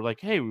play, we were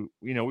like, hey, we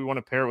want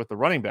to pair it with the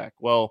running back.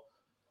 Well,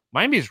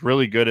 Miami's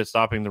really good at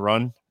stopping the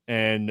run,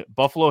 and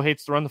Buffalo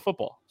hates to run the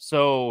football.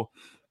 So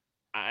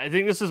I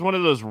think this is one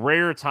of those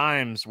rare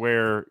times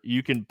where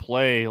you can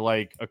play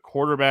like a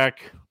quarterback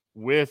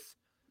with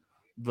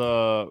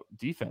the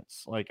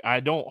defense. Like, I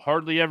don't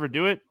hardly ever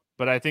do it,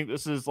 but I think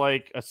this is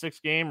like a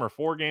 6-game or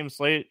 4-game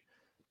slate.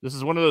 This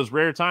is one of those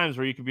rare times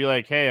where you could be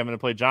like, hey, I'm going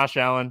to play Josh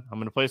Allen, I'm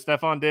going to play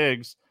Stephon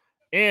Diggs,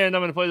 and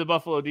I'm going to play the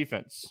Buffalo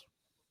defense.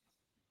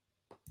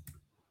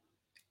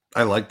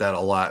 I like that a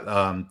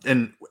lot.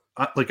 And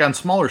like on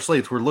smaller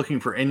slates, we're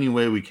looking for any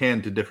way we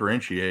can to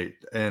differentiate.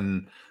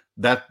 And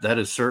that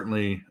is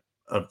certainly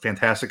a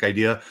fantastic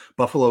idea.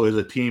 Buffalo is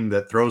a team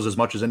that throws as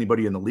much as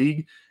anybody in the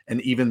league. And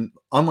even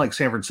unlike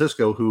San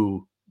Francisco,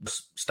 who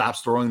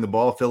stops throwing the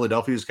ball,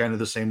 Philadelphia is kind of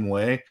the same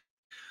way.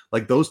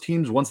 Like, those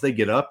teams, once they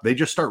get up, they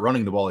just start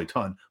running the ball a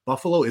ton.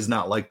 Buffalo is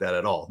not like that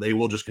at all. They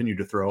will just continue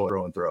to throw.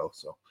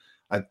 So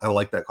I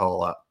like that call a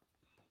lot.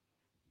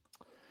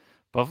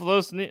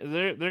 Buffalo's,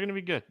 they're going to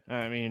be good.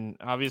 I mean,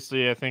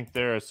 obviously, I think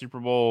they're a Super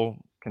Bowl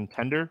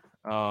contender.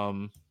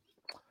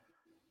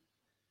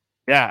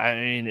 Yeah, I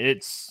mean,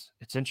 it's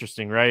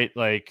interesting, right?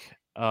 Like,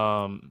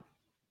 I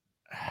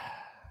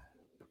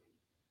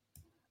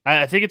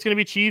think it's going to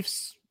be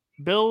Chiefs,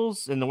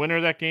 Bills, and the winner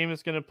of that game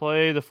is going to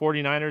play the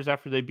 49ers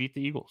after they beat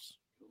the Eagles.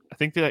 I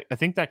think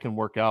that can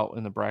work out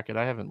in the bracket.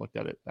 I haven't looked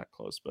at it that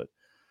close, but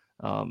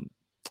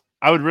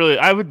I would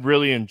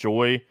really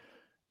enjoy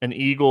an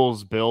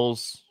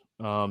Eagles-Bills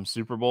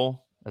Super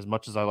Bowl as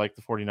much as I like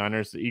the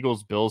 49ers. The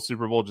Eagles-Bills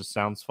Super Bowl just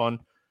sounds fun.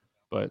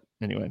 But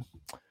anyway,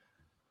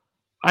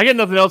 I get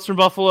nothing else from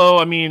Buffalo.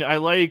 I mean, I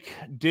like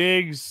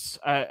Diggs.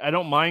 I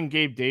don't mind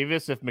Gabe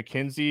Davis if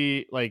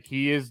McKenzie, like,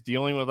 he is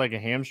dealing with like a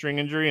hamstring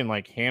injury, and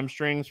like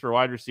hamstrings for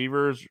wide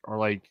receivers are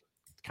like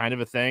kind of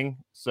a thing.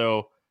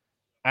 So,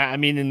 I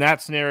mean, in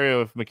that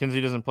scenario, if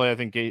McKenzie doesn't play, I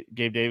think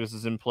Gabe Davis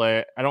is in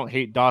play. I don't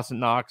hate Dawson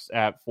Knox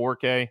at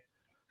 4K.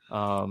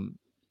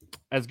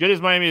 As good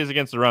as Miami is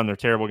against the run, they're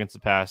terrible against the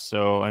pass.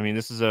 So, I mean,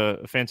 this is a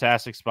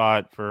fantastic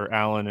spot for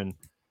Allen, and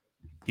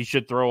he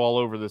should throw all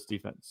over this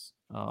defense.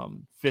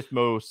 Fifth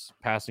most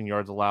passing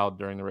yards allowed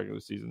during the regular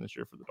season this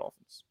year for the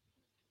Dolphins.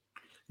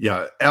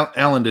 Yeah,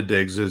 Allen to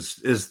Diggs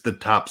is the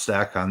top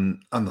stack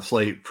on the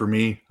slate for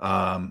me.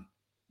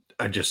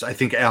 I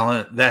think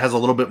Allen, that has a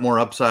little bit more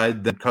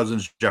upside than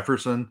Cousins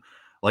Jefferson.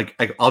 Like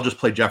I'll just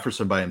play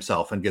Jefferson by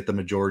himself and get the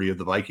majority of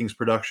the Vikings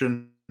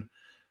production.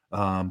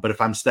 But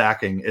if I'm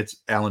stacking,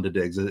 it's Allen to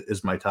Diggs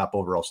is my top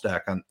overall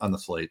stack on the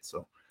slate.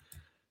 So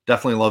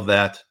definitely love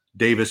that.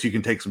 Davis, you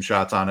can take some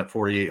shots on at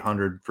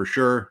 4,800 for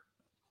sure.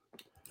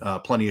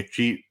 Plenty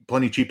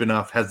cheap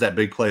enough, has that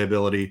big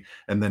playability,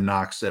 and then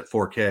Knox at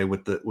 4K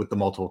with the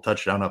multiple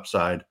touchdown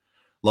upside.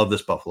 Love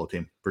this Buffalo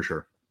team for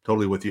sure.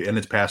 Totally with you. And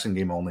it's passing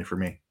game only for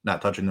me,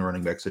 not touching the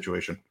running back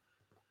situation.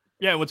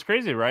 Yeah, what's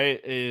crazy, right,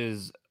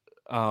 is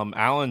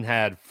Allen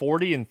had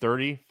 40 and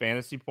 30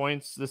 fantasy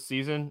points this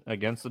season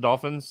against the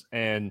Dolphins,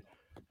 and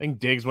I think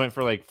Diggs went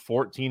for like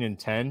 14 and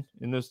 10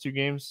 in those two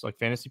games, like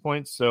fantasy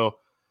points. So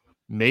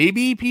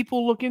maybe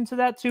people look into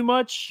that too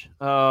much.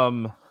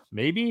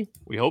 Maybe.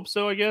 We hope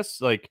so, I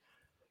guess.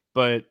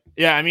 But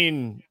yeah, I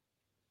mean,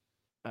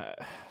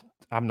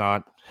 I'm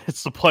not.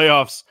 It's the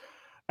playoffs.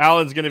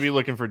 Allen's going to be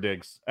looking for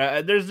Diggs.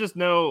 There's just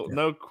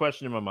no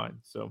question in my mind.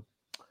 So,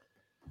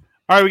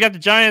 all right, we got the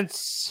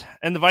Giants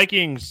and the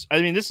Vikings.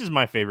 I mean, this is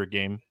my favorite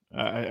game.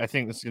 I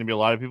think this is going to be a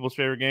lot of people's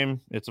favorite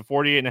game. It's a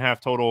 48.5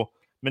 total.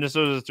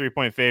 Minnesota's a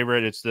 3-point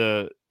favorite. It's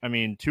two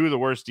of the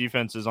worst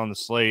defenses on the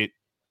slate.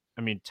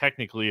 I mean,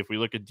 technically, if we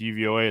look at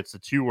DVOA, it's the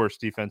two worst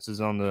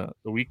defenses on the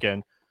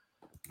weekend.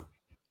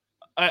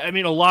 I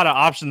mean, a lot of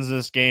options in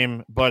this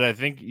game, but I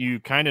think you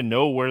kind of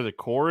know where the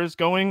core is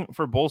going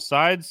for both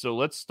sides. So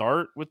let's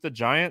start with the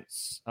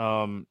Giants.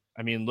 I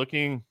mean,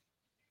 looking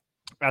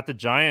at the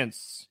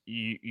Giants,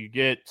 you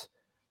get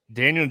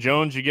Daniel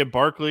Jones, you get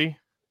Barkley,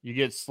 you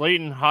get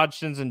Slayton,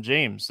 Hodgins, and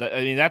James.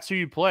 I mean, that's who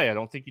you play. I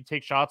don't think you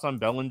take shots on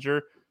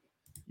Bellinger.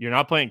 You're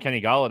not playing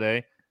Kenny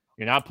Golladay.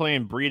 You're not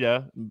playing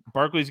Breida.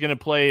 Barkley's going to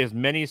play as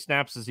many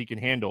snaps as he can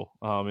handle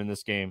in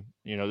this game.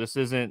 You know, this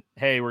isn't,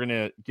 hey, we're going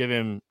to give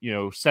him,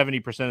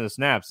 70% of the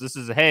snaps. This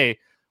is, hey,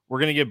 we're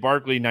going to give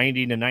Barkley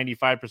 90 to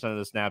 95% of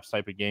the snaps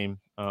type of game.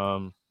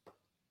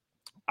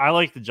 I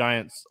like the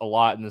Giants a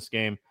lot in this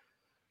game.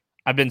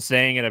 I've been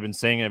saying it. I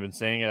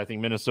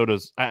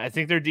think I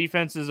think their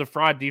defense is a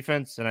fraud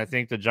defense, and I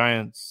think the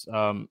Giants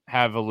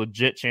have a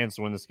legit chance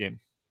to win this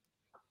game.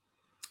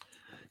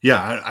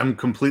 Yeah, I'm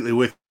completely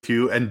with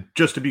you. And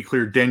just to be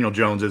clear, Daniel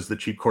Jones is the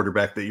cheap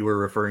quarterback that you were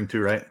referring to,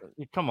 right?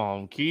 Come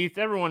on, Keith.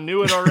 Everyone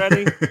knew it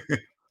already.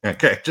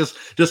 Okay,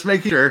 just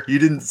making sure you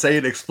didn't say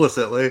it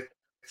explicitly.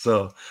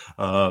 So,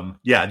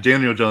 yeah,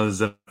 Daniel Jones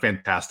is a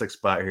fantastic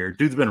spot here.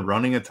 Dude's been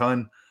running a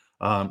ton.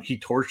 He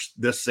torched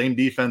this same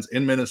defense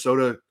in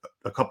Minnesota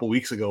a couple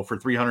weeks ago for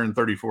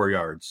 334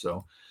 yards.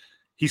 So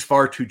he's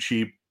far too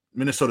cheap.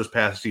 Minnesota's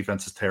pass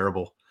defense is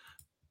terrible.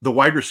 The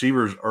wide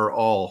receivers are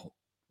all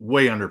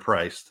way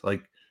underpriced.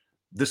 Like,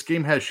 this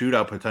game has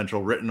shootout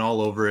potential written all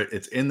over it.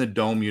 It's in the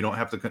dome. You don't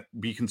have to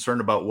be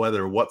concerned about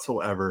weather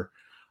whatsoever.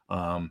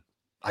 I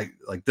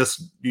like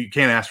this. You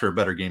can't ask for a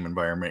better game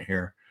environment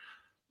here.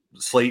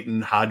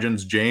 Slayton,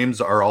 Hodgins,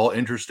 James are all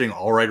interesting,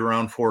 all right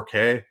around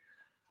 4K.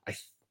 I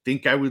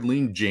think I would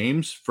lean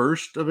James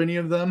first of any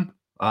of them.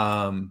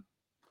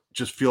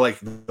 Just feel like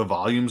the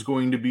volume's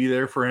going to be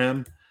there for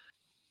him.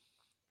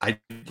 I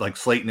like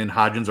Slayton and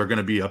Hodgins are going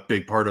to be a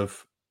big part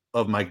of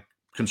my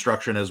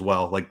construction as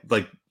well.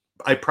 Like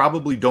I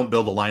probably don't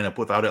build a lineup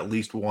without at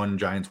least one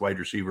Giants wide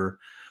receiver,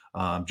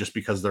 just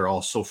because they're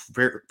all so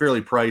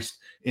fairly priced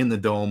in the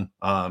dome,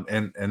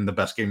 and the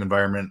best game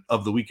environment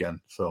of the weekend.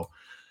 So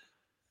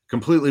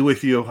completely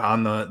with you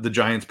on the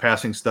Giants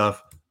passing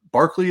stuff.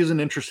 Barkley is an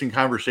interesting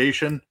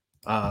conversation.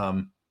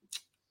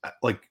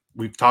 Like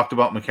we've talked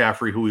about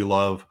McCaffrey, who we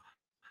love.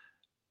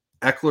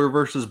 Eckler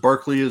versus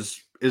Barkley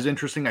is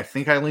interesting. I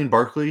think I lean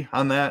Barkley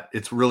on that.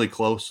 It's really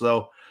close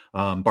though.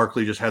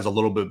 Barkley just has a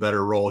little bit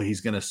better role.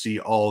 He's going to see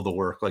all the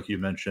work, like you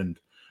mentioned.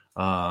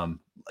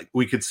 Like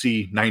we could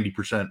see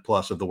 90%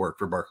 plus of the work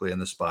for Barkley in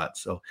this spot.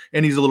 So,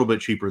 and he's a little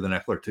bit cheaper than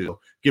Eckler too.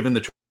 Given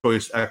the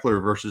choice,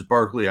 Eckler versus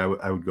Barkley, I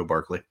would go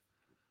Barkley.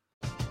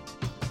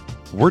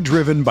 We're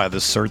driven by the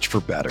search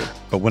for better.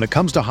 But when it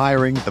comes to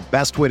hiring, the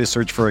best way to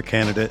search for a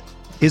candidate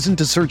isn't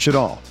to search at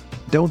all.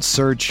 Don't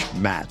search,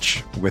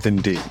 match with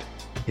Indeed.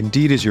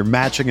 Indeed is your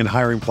matching and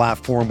hiring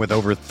platform with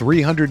over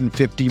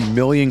 350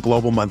 million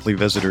global monthly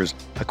visitors,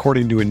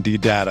 according to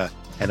Indeed data,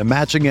 and a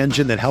matching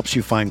engine that helps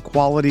you find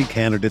quality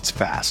candidates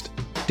fast.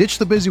 Ditch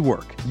the busy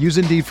work. Use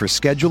Indeed for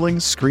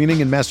scheduling,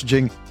 screening, and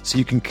messaging so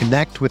you can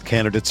connect with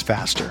candidates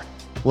faster.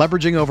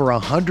 Leveraging over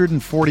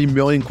 140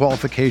 million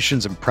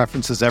qualifications and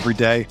preferences every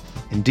day,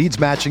 Indeed's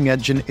matching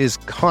engine is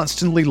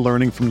constantly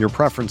learning from your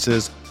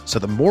preferences, so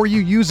the more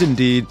you use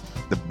Indeed,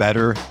 the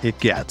better it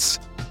gets.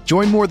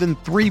 Join more than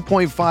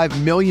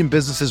 3.5 million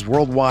businesses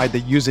worldwide that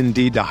use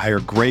Indeed to hire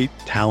great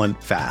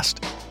talent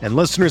fast. And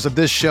listeners of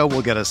this show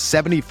will get a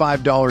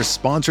 $75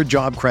 sponsored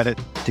job credit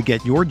to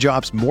get your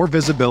jobs more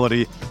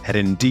visibility at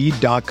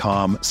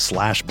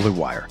Indeed.com/Blue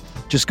Wire.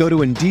 Just go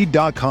to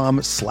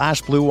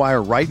Indeed.com/Blue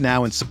Wire right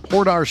now and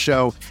support our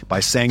show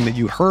by saying that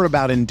you heard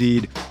about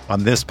Indeed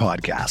on this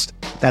podcast.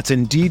 That's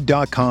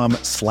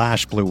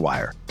Indeed.com/Blue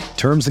Wire.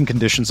 Terms and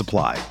conditions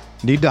apply.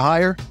 Need to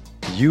hire?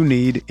 You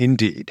need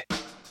Indeed.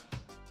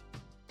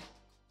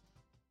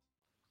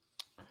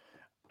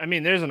 I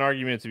mean, there's an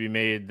argument to be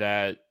made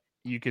that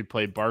you could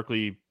play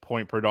Barkley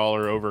point per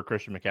dollar over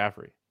Christian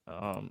McCaffrey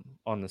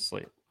on the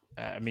slate.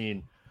 I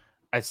mean,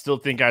 I still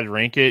think I'd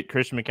rank it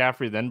Christian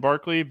McCaffrey then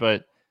Barkley,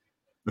 but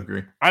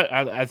agree.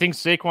 I think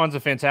Saquon's a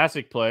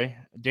fantastic play.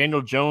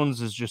 Daniel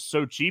Jones is just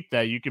so cheap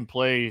that you can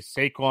play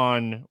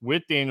Saquon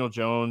with Daniel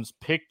Jones,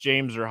 pick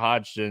James or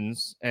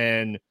Hodgins,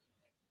 and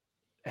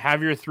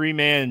have your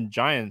 3-man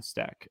Giants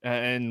stack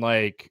and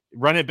like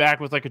run it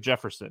back with like a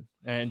Jefferson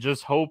and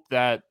just hope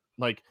that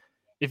like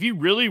if you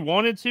really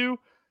wanted to,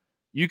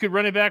 you could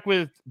run it back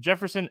with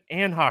Jefferson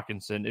and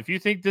Hawkinson. If you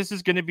think this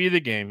is going to be the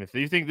game, if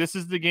you think this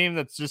is the game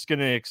that's just going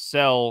to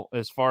excel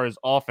as far as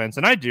offense,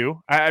 and I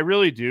do, I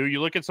really do. You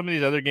look at some of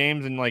these other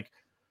games and like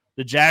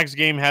the Jags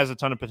game has a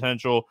ton of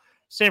potential.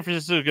 San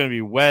Francisco is going to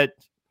be wet.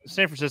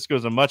 San Francisco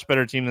is a much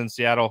better team than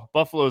Seattle.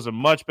 Buffalo is a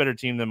much better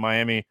team than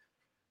Miami.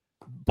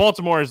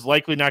 Baltimore is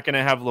likely not going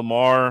to have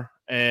Lamar,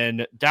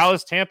 and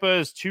Dallas, Tampa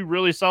is two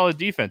really solid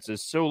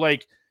defenses. So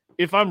like,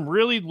 if I'm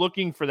really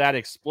looking for that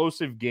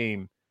explosive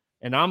game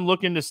and I'm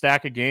looking to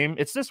stack a game,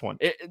 it's this one.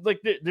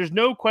 There's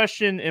no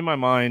question in my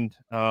mind.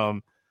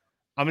 I'm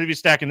going to be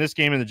stacking this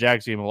game and the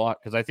Jags game a lot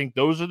because I think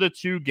those are the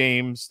two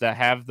games that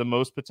have the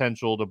most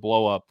potential to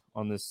blow up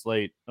on this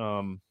slate.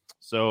 I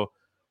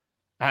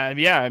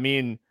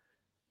mean,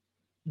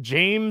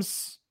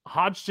 James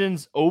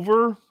Hodgins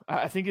over.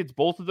 I think it's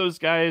both of those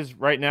guys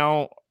right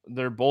now.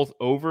 They're both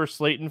over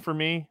Slayton for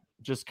me,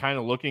 just kind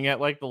of looking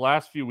at like the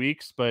last few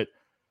weeks, but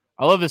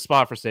I love this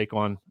spot for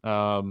Saquon.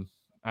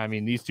 I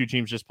mean, these two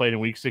teams just played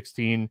in week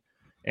 16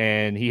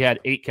 and he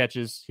had 8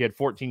 catches. He had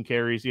 14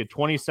 carries. He had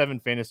 27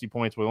 fantasy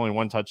points with only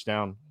 1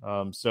 touchdown.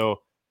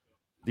 So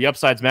the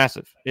upside's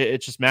massive.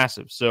 It's just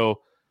massive.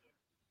 So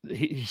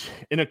he,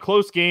 in a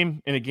close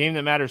game, in a game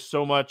that matters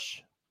so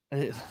much,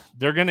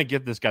 they're going to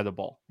give this guy the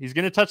ball. He's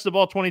going to touch the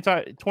ball 20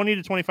 to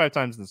 25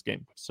 times in this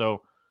game.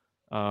 So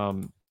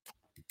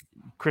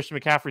Christian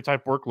McCaffrey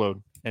type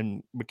workload,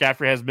 and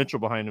McCaffrey has Mitchell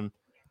behind him.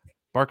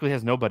 Barkley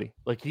has nobody.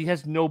 Like, he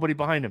has nobody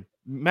behind him.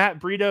 Matt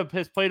Breida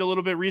has played a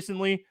little bit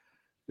recently.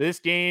 This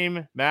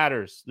game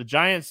matters. The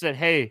Giants said,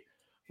 hey,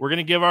 we're going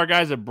to give our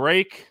guys a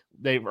break.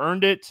 They've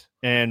earned it,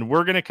 and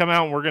we're going to come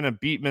out and we're going to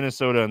beat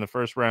Minnesota in the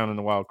first round in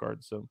the wild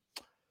card. So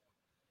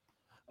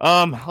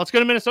let's go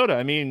to Minnesota.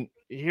 I mean,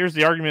 here's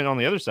the argument on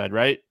the other side,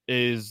 right?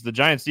 Is the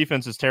Giants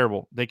defense is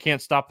terrible. They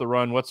can't stop the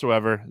run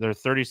whatsoever. They're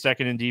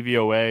 32nd in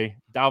DVOA.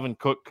 Dalvin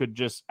Cook could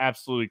just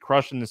absolutely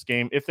crush in this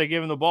game if they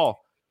give him the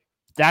ball.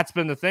 That's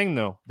been the thing,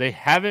 though. They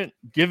haven't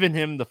given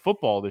him the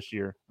football this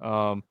year.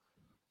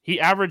 He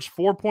averaged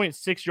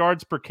 4.6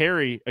 yards per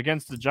carry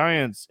against the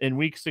Giants in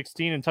week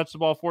 16 and touched the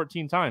ball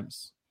 14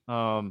 times.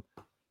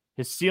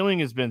 His ceiling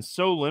has been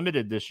so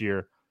limited this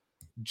year.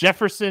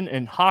 Jefferson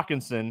and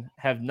Hawkinson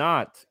have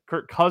not.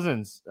 Kirk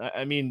Cousins,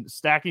 I mean,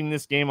 stacking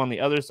this game on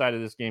the other side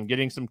of this game,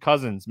 getting some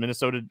Cousins.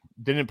 Minnesota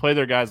didn't play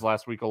their guys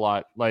last week a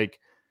lot. Like,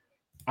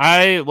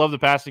 I love the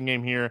passing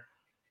game here.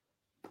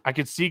 I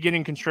could see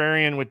getting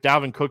contrarian with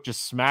Dalvin Cook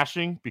just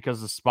smashing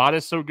because the spot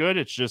is so good.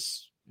 It's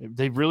just,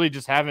 they really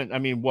just haven't. I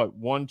mean, what,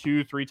 1,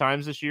 2, 3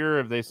 times this year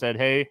have they said,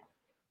 hey,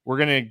 we're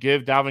going to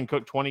give Dalvin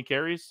Cook 20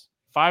 carries?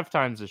 5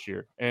 times this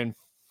year. And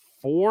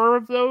 4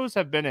 of those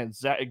have been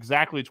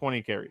exactly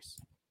 20 carries.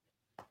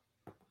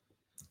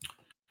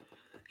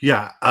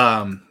 Yeah,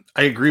 I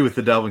agree with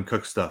the Dalvin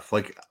Cook stuff.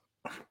 Like,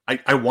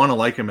 I want to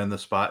like him in the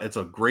spot. It's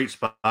a great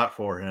spot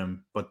for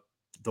him, but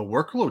the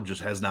workload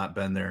just has not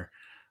been there.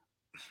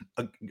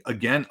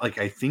 Again, like,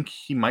 I think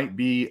he might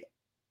be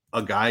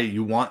a guy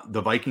you want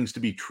the Vikings to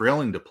be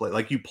trailing to play.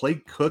 Like, you play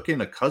Cook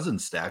in a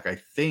Cousins stack, I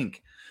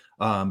think,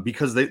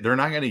 because they're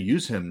not going to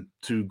use him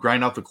to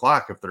grind out the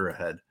clock if they're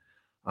ahead.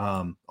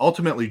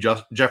 Ultimately,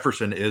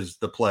 Jefferson is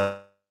the play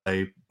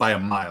by a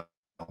mile.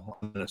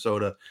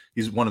 Minnesota,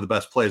 he's one of the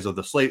best plays of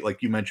the slate,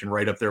 like you mentioned,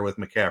 right up there with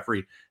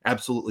McCaffrey.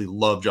 Absolutely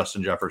love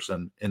Justin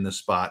Jefferson in this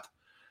spot.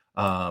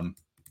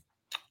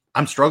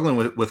 I'm struggling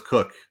with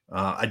Cook.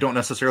 I don't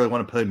necessarily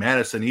want to play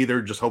Madison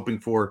either, just hoping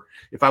for,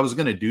 if I was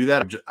going to do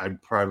that,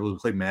 I'd probably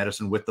play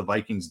Madison with the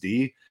Vikings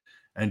D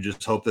and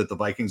just hope that the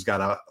Vikings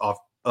got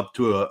up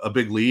to a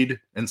big lead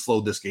and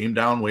slowed this game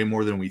down way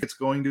more than we think it's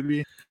going to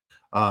be.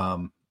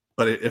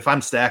 But if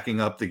I'm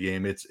stacking up the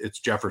game, it's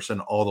Jefferson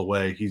all the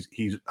way.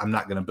 I'm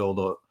not going to build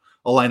a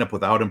lineup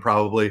without him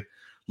probably.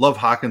 Love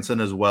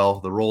Hawkinson as well.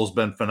 The role's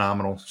been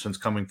phenomenal since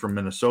coming from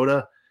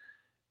Minnesota.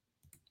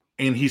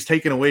 And he's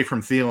taken away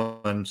from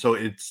Thielen, so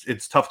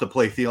it's tough to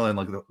play Thielen.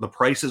 Like, the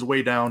price is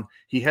way down.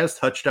 He has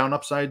touchdown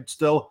upside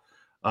still,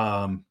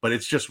 But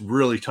it's just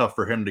really tough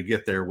for him to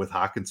get there with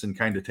Hockenson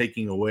kind of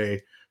taking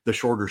away the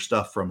shorter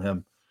stuff from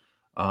him.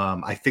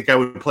 I think I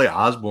would play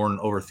Osborne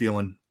over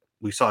Thielen.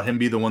 We saw him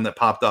be the one that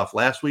popped off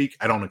last week.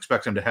 I don't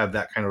expect him to have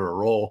that kind of a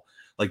role.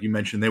 Like you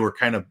mentioned, they were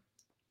kind of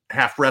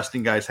half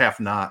resting guys, half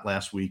not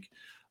last week.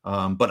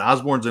 But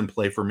Osborne's in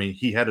play for me.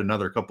 He had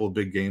another couple of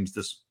big games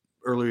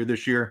earlier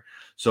this year.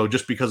 So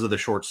just because of the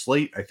short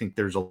slate, I think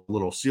there's a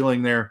little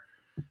ceiling there.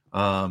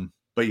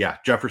 But yeah,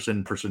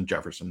 Jefferson,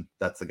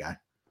 that's the guy.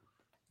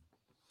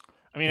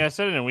 I mean, I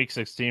said it in week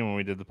 16 when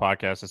we did the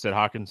podcast. I said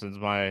Hawkinson's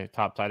my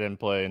top tight end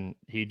play, and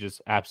he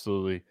just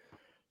absolutely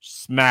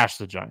smashed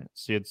the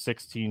Giants. He had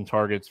 16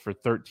 targets for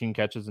 13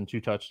 catches and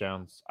 2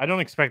 touchdowns. I don't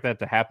expect that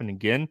to happen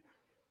again,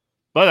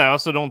 but I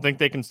also don't think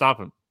they can stop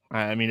him.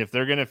 I mean, if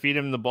they're going to feed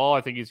him the ball,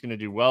 I think he's going to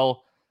do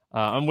well.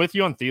 I'm with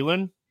you on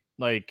Thielen.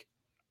 Like,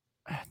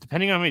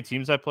 depending on how many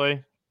teams I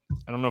play,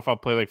 I don't know if I'll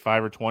play like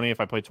 5 or 20.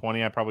 If I play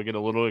 20, I probably get a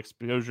little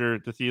exposure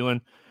to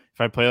Thielen. If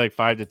I play like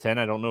 5 to 10,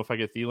 I don't know if I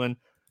get Thielen.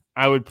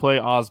 I would play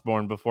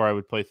Osborne before I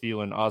would play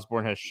Thielen.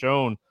 Osborne has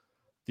shown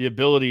the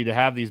ability to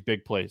have these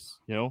big plays.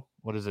 You know,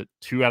 what is it?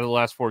 2 out of the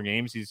last 4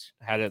 games, he's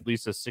had at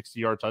least a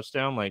 60-yard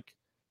touchdown. Like,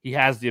 he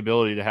has the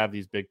ability to have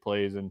these big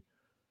plays. And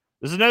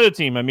this is another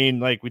team. I mean,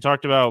 like we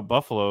talked about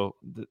Buffalo,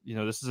 you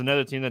know, this is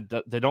another team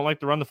that they don't like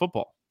to run the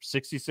football.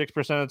 66%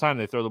 of the time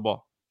they throw the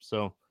ball.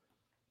 So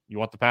you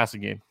want the passing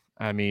game.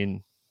 I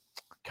mean,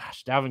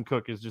 gosh, Dalvin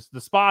Cook is just,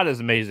 the spot is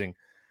amazing.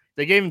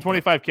 They gave him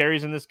 25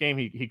 carries in this game.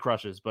 He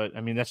crushes. But, I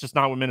mean, that's just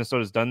not what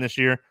Minnesota's done this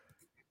year.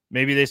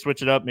 Maybe they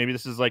switch it up. Maybe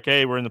this is like,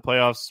 hey, we're in the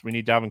playoffs. We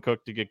need Dalvin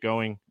Cook to get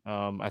going.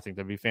 I think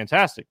that'd be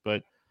fantastic.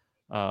 But,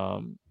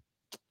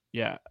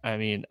 yeah, I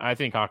mean, I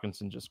think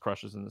Hockenson just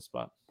crushes in this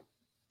spot.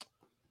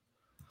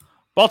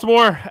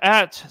 Baltimore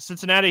at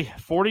Cincinnati,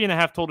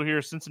 40.5 total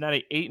here.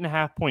 Cincinnati,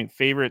 8.5-point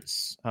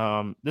favorites.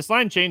 This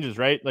line changes,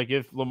 right? Like,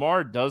 if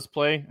Lamar does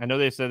play, I know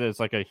they said it's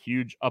like a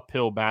huge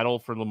uphill battle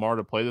for Lamar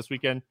to play this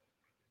weekend.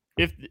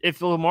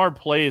 If Lamar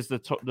plays,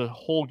 the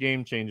whole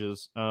game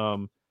changes,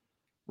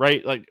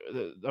 right? Like,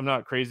 I'm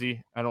not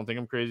crazy. I don't think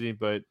I'm crazy,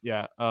 but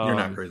yeah. You're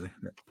not crazy.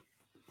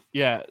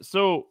 Yeah.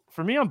 So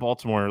for me on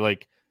Baltimore,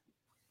 like,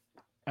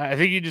 I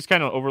think you just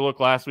kind of overlooked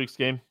last week's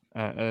game.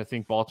 And I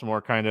think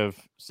Baltimore kind of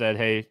said,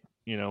 hey,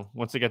 you know,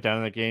 once they get down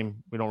in that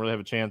game, we don't really have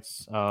a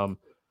chance.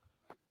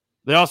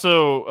 They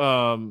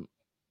also,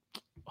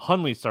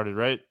 Hundley started,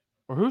 right?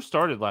 Or who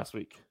started last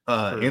week?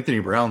 Anthony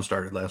Brown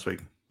started last week.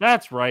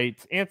 That's right.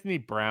 Anthony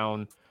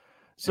Brown.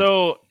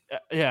 So,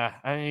 yeah,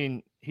 I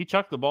mean, he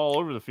chucked the ball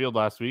over the field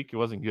last week. It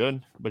wasn't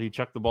good, but he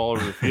chucked the ball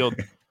over the field.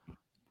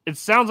 It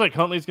sounds like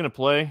Huntley's going to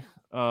play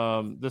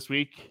this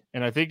week,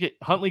 and I think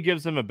Huntley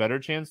gives him a better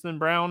chance than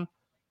Brown.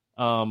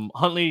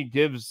 Huntley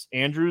gives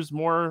Andrews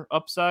more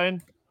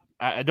upside.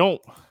 I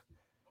don't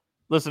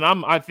listen.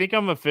 I think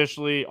I'm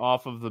officially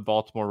off of the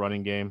Baltimore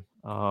running game.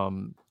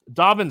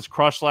 Dobbins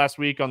crushed last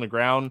week on the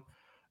ground,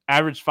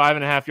 averaged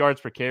 5.5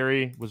 yards per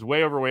carry, was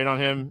way overweight on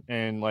him.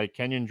 And like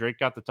Kenyon Drake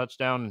got the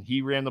touchdown and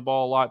he ran the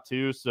ball a lot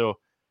too. So I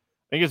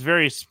think it's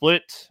very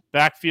split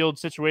backfield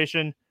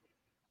situation.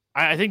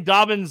 I think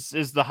Dobbins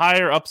is the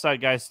higher upside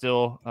guy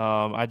still.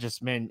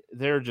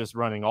 They're just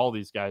running all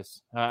these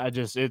guys.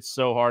 It's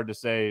so hard to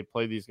say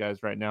play these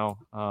guys right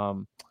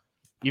now.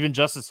 Even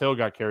Justice Hill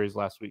got carries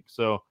last week.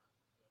 So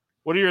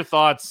what are your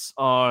thoughts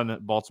on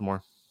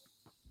Baltimore?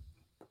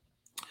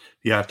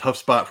 Yeah, tough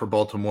spot for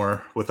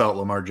Baltimore without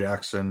Lamar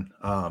Jackson.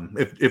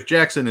 If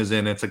Jackson is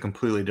in, it's a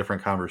completely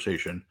different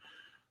conversation.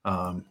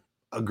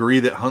 Agree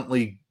that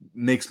Huntley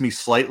makes me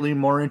slightly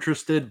more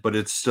interested, but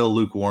it's still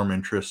lukewarm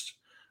interest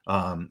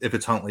if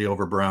it's Huntley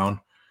over Brown.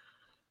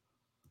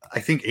 I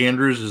think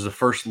Andrews is a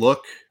first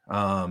look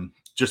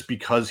just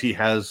because he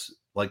has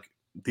like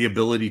the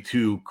ability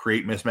to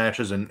create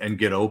mismatches and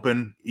get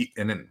open,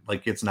 and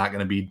like it's not going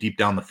to be deep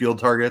down the field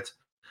targets.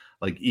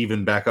 Like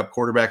even backup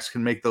quarterbacks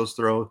can make those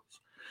throws.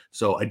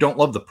 So I don't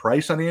love the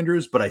price on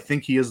Andrews, but I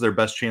think he is their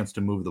best chance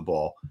to move the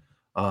ball.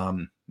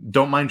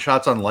 Don't mind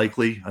shots on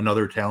Likely,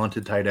 another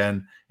talented tight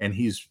end, and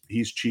he's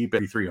cheap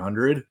at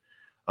 300.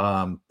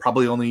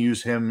 Probably only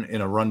use him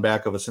in a run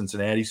back of a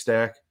Cincinnati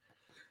stack.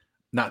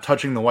 Not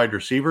touching the wide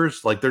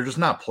receivers, like they're just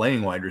not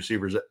playing wide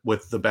receivers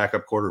with the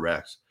backup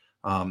quarterbacks.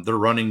 They're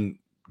running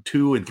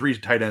 2 and 3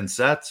 tight end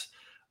sets.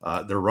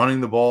 They're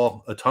running the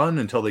ball a ton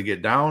until they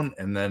get down,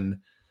 and then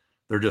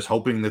they're just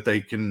hoping that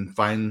they can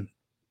find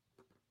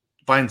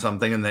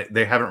something, and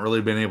they haven't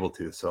really been able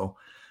to. So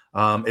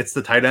it's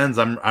the tight ends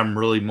I'm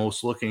really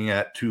most looking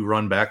at to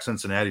run back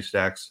Cincinnati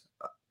stacks.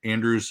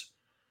 Andrews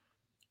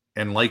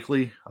and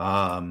Likely.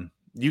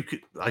 You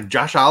could like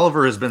Josh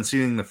Oliver has been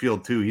seeing the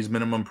field too. He's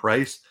minimum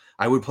price.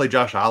 I would play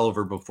Josh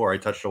Oliver before I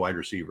touched a wide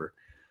receiver.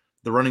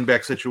 The running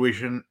back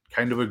situation,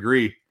 kind of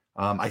agree.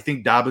 I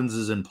think Dobbins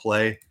is in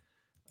play.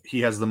 He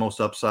has the most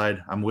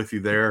upside. I'm with you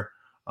there.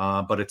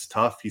 But it's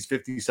tough. He's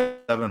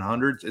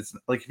 5,700. It's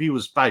like if he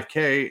was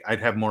 5K,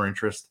 I'd have more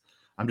interest.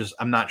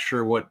 I'm not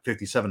sure what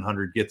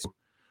 5,700 gets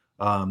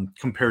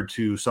compared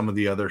to some of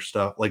the other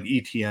stuff. Like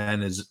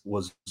ETN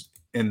was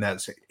in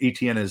that.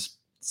 ETN is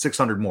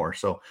 600 more.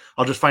 So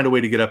I'll just find a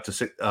way to get up to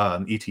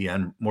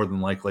ETN more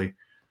than likely.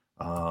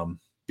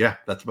 Yeah,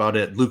 that's about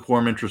it.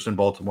 Lukewarm interest in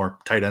Baltimore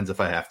tight ends if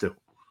I have to.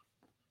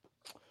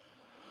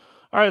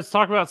 All right, let's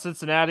talk about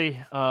Cincinnati.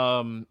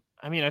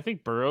 I mean, I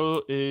think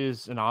Burrow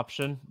is an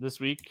option this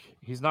week.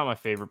 He's not my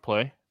favorite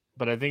play,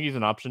 but I think he's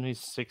an option. He's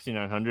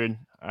 6,900.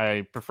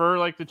 I prefer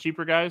like the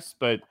cheaper guys,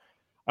 but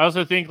I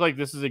also think like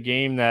this is a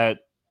game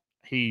that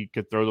he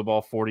could throw the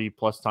ball 40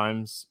 plus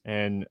times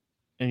and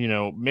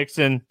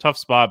Mixon, tough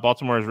spot.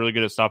 Baltimore is really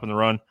good at stopping the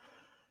run.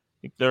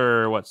 I think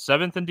they're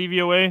 7th in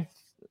DVOA,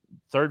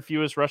 third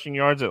fewest rushing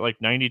yards at like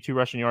 92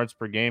 rushing yards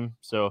per game.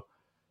 So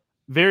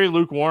very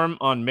lukewarm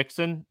on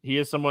Mixon. He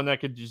is someone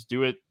that could just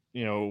do it,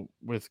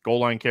 with goal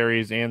line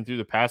carries and through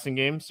the passing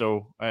game.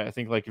 So I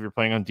think like if you're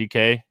playing on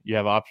DK, you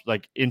have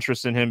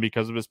interest in him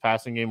because of his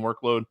passing game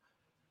workload.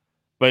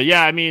 But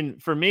yeah, I mean,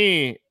 for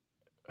me,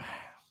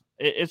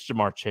 it's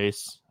Ja'Marr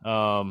Chase.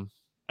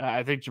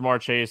 I think Ja'Marr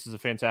Chase is a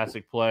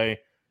fantastic play.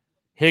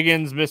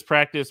 Higgins missed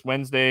practice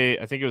Wednesday.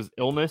 I think it was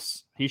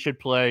illness. He should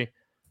play.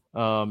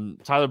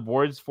 Tyler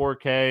Boyd's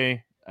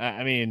 4K.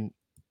 I mean,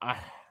 I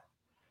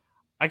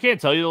can't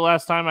tell you the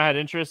last time I had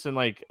interest in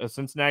like a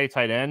Cincinnati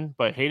tight end,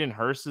 but Hayden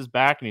Hurst is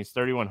back and he's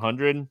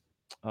 3,100.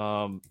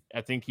 I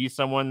think he's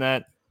someone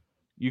that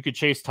you could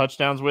chase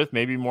touchdowns with,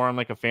 maybe more on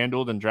like a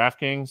FanDuel than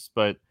DraftKings.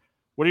 But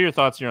what are your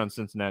thoughts here on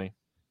Cincinnati?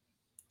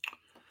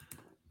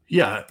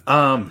 Yeah,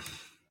 I'll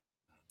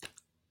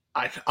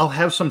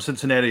have some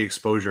Cincinnati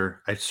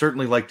exposure. I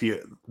certainly like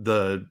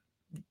the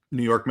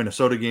New York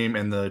Minnesota game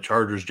and the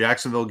Chargers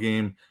Jacksonville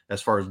game as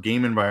far as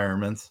game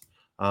environments.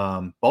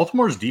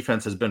 Baltimore's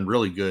defense has been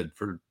really good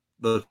for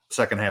the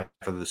second half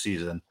of the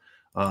season.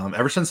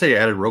 Ever since they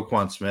added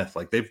Roquan Smith,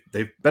 like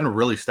they've been a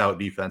really stout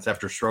defense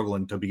after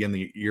struggling to begin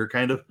the year,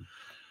 kind of.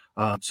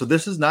 So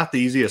this is not the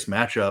easiest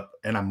matchup,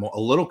 and I'm a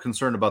little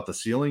concerned about the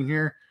ceiling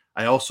here.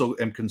 I also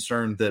am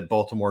concerned that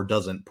Baltimore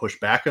doesn't push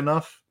back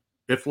enough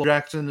if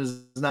Jackson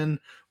is not in,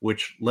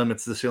 which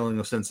limits the ceiling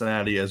of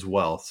Cincinnati as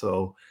well.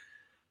 So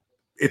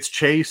it's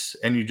Chase,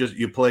 and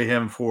you play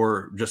him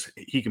for just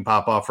he can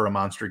pop off for a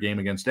monster game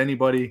against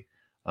anybody.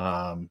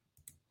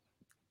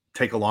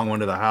 Take a long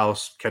one to the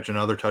house, catch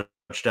another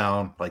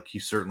touchdown. Like he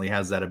certainly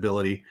has that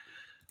ability.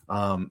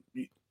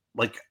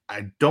 Like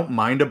I don't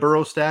mind a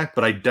Burrow stack,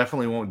 but I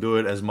definitely won't do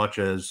it as much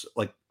as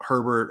like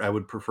Herbert. I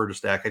would prefer to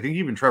stack. I think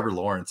even Trevor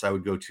Lawrence I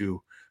would go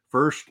to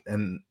first,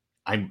 and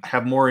I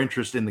have more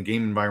interest in the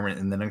game environment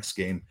in the next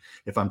game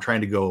if I'm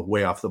trying to go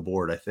way off the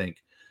board, I think.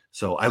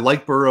 So I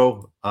like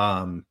Burrow,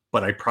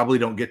 but I probably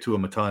don't get to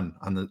him a ton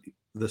on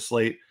the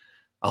slate.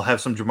 I'll have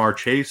some Ja'Marr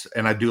Chase,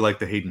 and I do like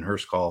the Hayden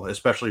Hurst call,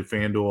 especially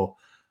FanDuel.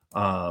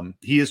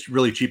 He is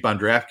really cheap on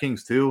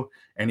DraftKings too,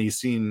 and he's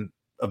seen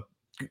a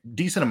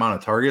decent amount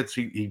of targets.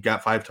 He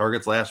got 5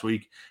 targets last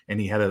week, and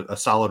he had a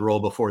solid role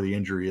before the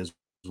injury as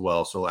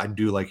well. So I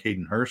do like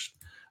Hayden Hurst.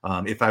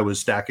 If I was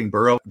stacking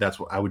Burrow, that's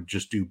what I would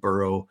just do: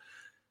 Burrow,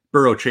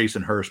 Chase,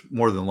 and Hurst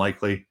more than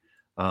likely.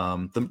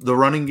 The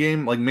running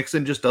game, like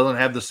Mixon just doesn't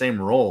have the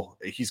same role.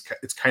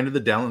 It's kind of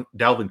the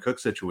Dalvin Cook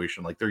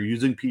situation. Like they're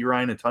using P.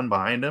 Ryan a ton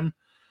behind him,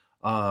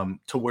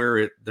 to where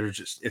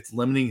it's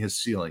limiting his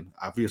ceiling.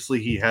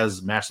 Obviously he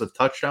has massive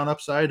touchdown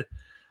upside.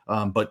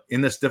 But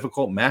in this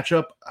difficult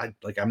matchup,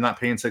 I'm not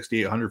paying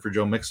 6,800 for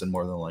Joe Mixon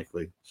more than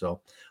likely. So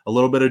a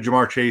little bit of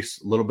Ja'Marr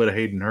Chase, a little bit of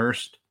Hayden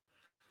Hurst,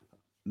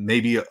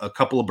 maybe a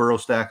couple of Burrow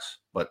stacks,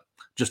 but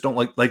just don't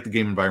like the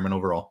game environment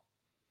overall.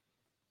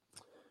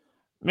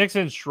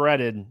 Mixon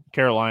shredded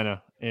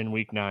Carolina in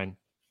week 9,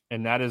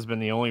 and that has been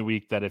the only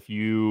week that if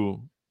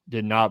you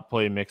did not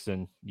play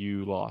Mixon,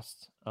 you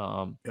lost.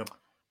 Yep.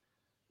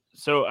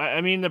 So,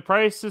 I mean, the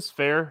price is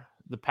fair.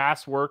 The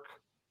pass work.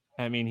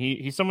 I mean,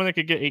 he's someone that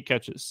could get 8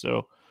 catches.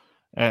 So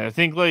I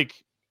think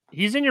like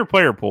he's in your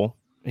player pool.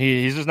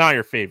 He's just not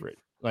your favorite,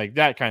 like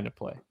that kind of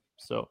play.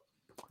 So,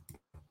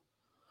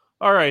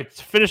 all right,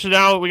 to finish it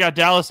out, we got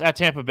Dallas at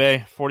Tampa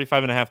Bay,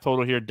 45.5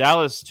 total here.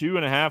 Dallas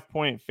 2.5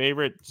 point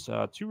favorites.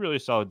 2 really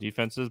solid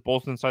defenses,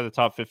 both inside the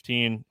top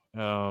 15.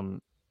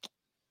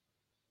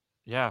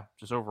 Yeah,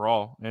 just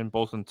overall, and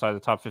both inside the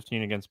top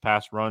 15 against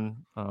pass run.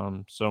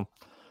 So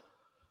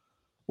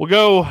we'll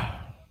go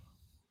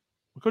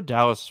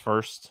Dallas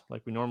first,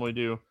 like we normally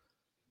do.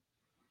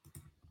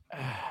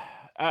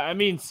 I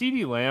mean,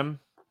 CeeDee Lamb,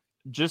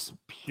 just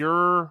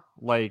pure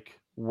like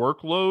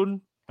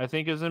workload, I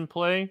think is in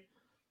play.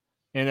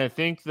 And I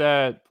think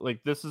that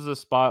like this is a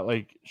spot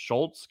like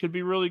Schultz could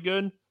be really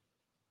good.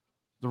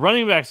 The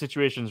running back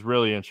situation is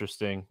really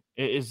interesting.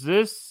 Is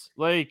this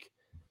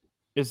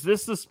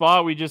the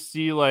spot we just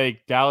see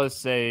like Dallas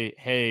say,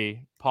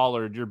 hey,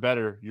 Pollard, you're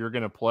better, you're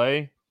going to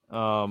play?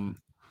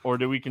 Or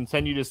do we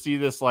continue to see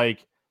this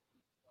like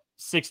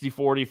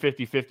 60-40,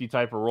 50-50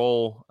 type of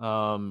role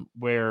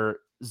where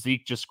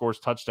Zeke just scores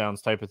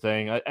touchdowns type of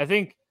thing? I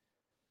think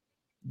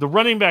the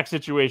running back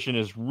situation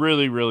is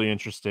really, really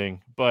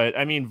interesting. But,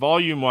 I mean,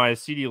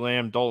 volume-wise, CeeDee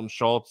Lamb, Dalton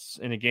Schultz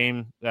in a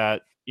game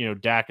that,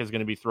 Dak is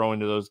going to be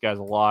throwing to those guys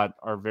a lot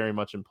are very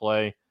much in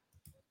play.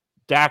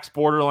 Dak's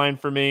borderline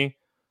for me.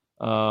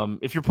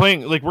 If you're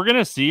playing, like, we're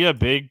gonna see a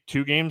big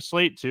 2-game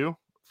slate too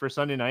for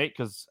Sunday night,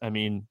 because I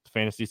mean,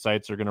 fantasy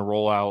sites are gonna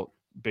roll out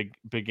big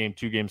game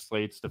 2-game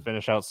slates to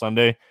finish out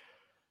Sunday.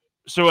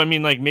 So I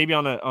mean, like, maybe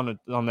on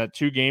that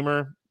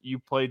 2-gamer you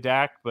play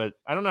Dak, but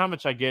I don't know how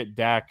much I get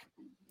Dak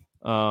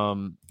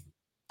on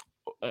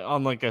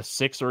like a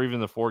 6 or even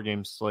the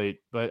 4-game slate.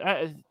 But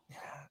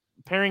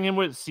pairing him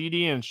with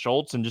CD and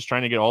Schultz and just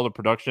trying to get all the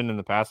production in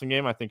the passing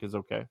game, I think is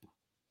okay.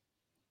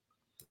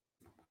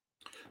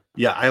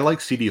 Yeah, I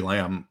like CD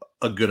Lamb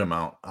a good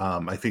amount.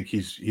 I think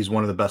he's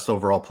one of the best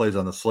overall plays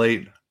on the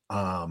slate.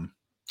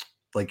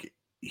 Like,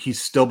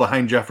 he's still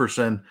behind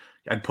Jefferson.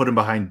 I'd put him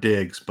behind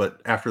Diggs,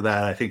 but after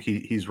that, I think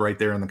he's right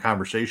there in the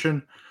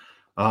conversation.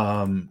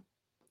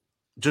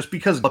 Just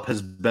because Up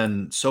has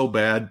been so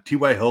bad,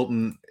 T.Y.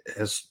 Hilton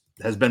has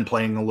been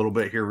playing a little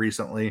bit here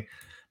recently.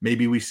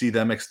 Maybe we see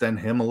them extend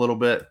him a little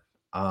bit.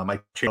 I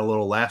changed a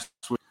little last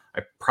week.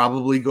 I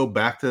probably go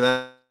back to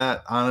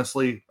that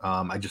honestly.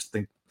 I just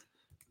think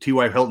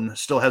T.Y. Hilton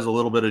still has a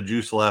little bit of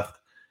juice left.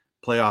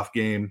 Playoff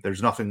game.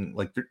 There's nothing,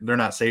 like, they're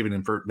not saving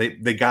him for,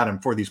 they got him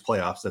for these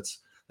playoffs.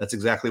 That's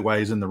exactly why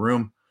he's in the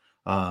room.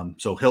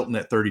 So Hilton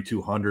at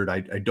 3,200, I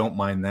don't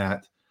mind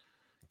that.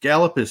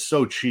 Gallup is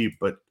so cheap,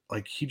 but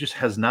like, he just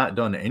has not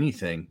done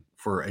anything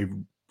for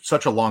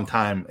such a long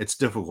time. It's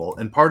difficult.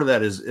 And part of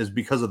that is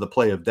because of the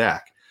play of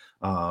Dak.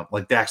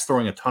 Like, Dak's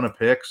throwing a ton of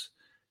picks.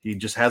 He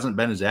just hasn't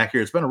been as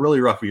accurate. It's been a really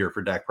rough year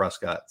for Dak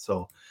Prescott.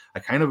 So I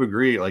kind of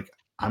agree. Like,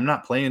 I'm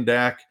not playing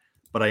Dak,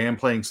 but I am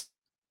playing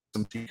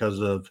some because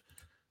of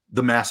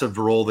the massive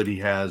role that he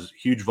has,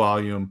 huge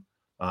volume,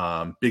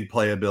 big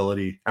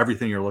playability,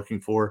 everything you're looking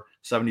for.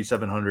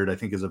 7,700, I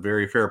think, is a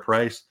very fair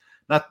price.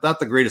 Not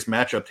the greatest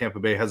matchup. Tampa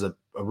Bay has a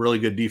really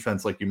good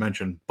defense, like you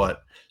mentioned,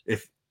 but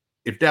if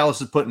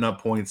Dallas is putting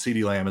up points,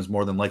 CeeDee Lamb is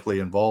more than likely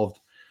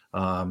involved.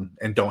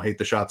 And don't hate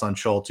the shots on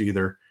Schultz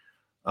either.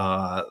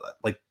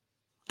 Like,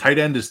 tight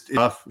end is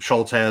tough.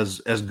 Schultz has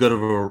as good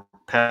of a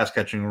pass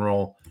catching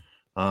role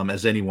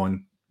as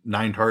anyone.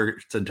 9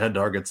 targets and 10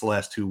 targets the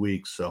last 2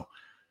 weeks. So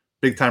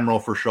big time role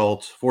for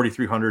Schultz.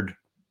 4,300,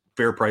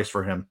 fair price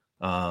for him.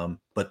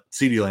 But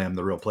CeeDee Lamb,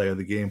 the real player of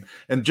the game.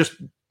 And just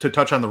to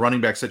touch on the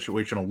running back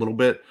situation a little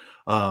bit,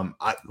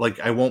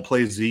 I won't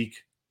play Zeke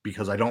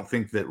because I don't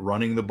think that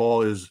running the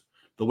ball is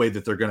the way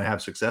that they're going to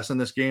have success in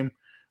this game.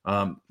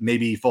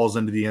 Maybe he falls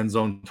into the end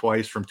zone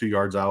twice from 2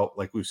 yards out,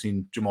 like we've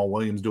seen Jamal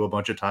Williams do a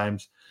bunch of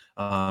times.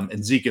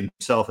 And Zeke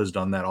himself has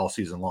done that all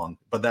season long.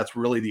 But that's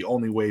really the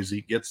only way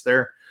Zeke gets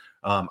there.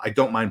 I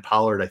don't mind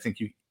Pollard. I think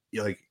you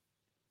like,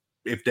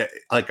 if that,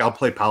 like, I'll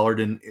play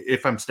Pollard, and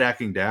if I'm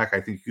stacking Dak,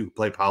 I think you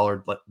play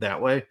Pollard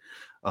that way.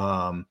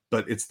 But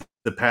it's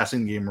the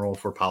passing game role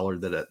for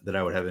Pollard that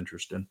I would have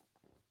interest in.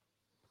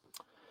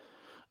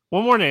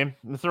 One more name.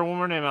 I'm gonna throw one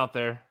more name out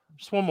there.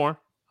 Just one more.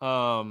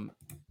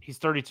 He's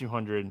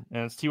 3,200,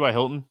 and it's T.Y.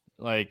 Hilton.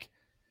 Like,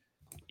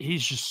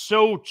 he's just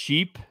so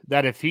cheap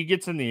that if he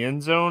gets in the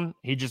end zone,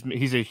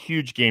 he's a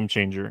huge game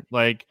changer.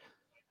 Like,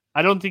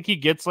 I don't think he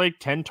gets like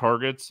 10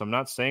 targets. I'm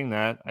not saying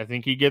that. I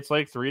think he gets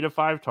like 3 to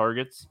 5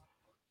 targets.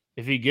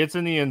 If he gets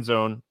in the end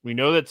zone, we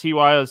know that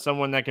T.Y. is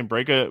someone that can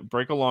break a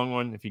long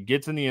one. If he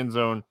gets in the end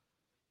zone,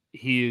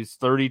 he is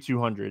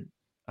 3,200.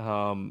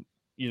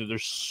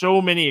 There's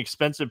so many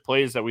expensive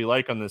plays that we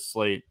like on this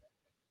slate.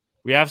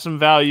 We have some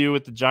value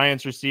with the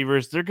Giants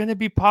receivers. They're going to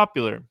be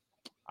popular.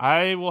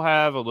 I will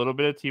have a little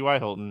bit of T.Y.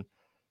 Hilton,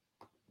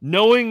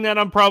 knowing that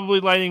I'm probably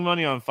lighting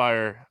money on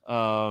fire.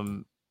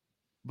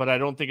 But I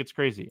don't think it's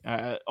crazy.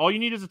 All you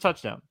need is a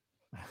touchdown.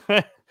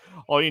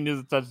 All you need is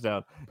a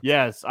touchdown.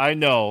 Yes, I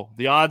know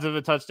the odds of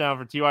a touchdown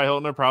for T.Y.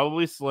 Hilton are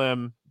probably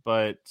slim,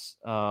 but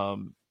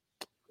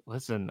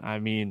listen, I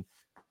mean,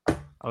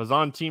 I was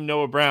on Team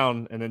Noah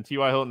Brown, and then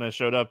T.Y. Hilton has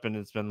showed up, and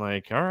it's been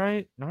like, all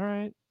right.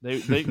 They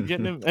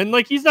getting him, and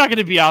like, he's not going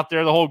to be out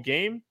there the whole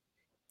game.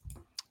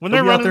 When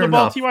they're running the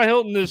ball, T.Y.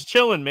 Hilton is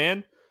chilling,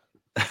 man.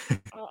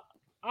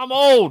 I'm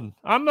old.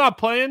 I'm not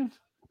playing.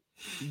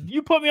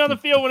 You put me on the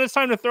field when it's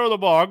time to throw the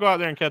ball. I'll go out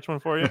there and catch one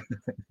for you.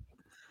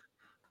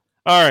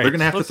 All right. They're going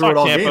to have to throw it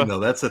all game, though.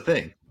 That's the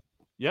thing.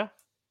 Yeah.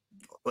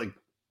 Like,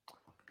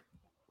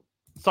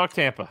 let's talk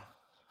Tampa.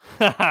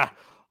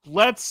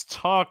 Let's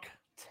talk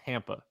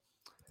Tampa.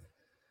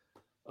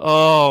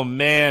 Oh,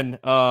 man.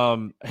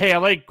 Hey, I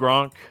like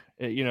Gronk.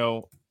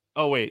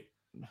 Oh, wait.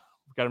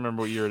 Got to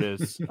remember what year it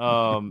is.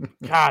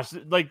 Gosh,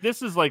 like,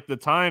 this is like the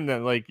time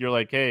that, like, you're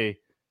like, hey,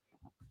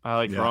 I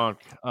like Gronk.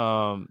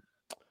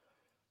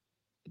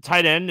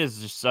 Tight end is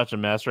just such a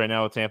mess right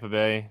now with Tampa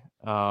Bay.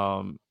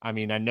 I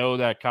mean, I know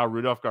that Kyle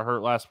Rudolph got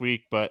hurt last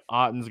week, but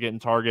Otten's getting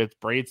targets.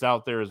 Braid's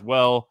out there as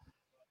well.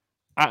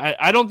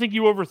 I don't think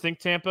you overthink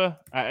Tampa.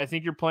 I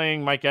think you're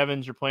playing Mike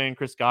Evans. You're playing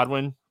Chris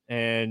Godwin.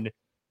 And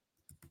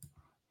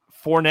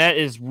Fournette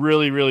is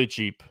really, really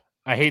cheap.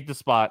 I hate the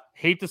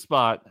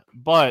spot,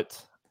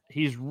 but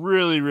he's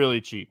really,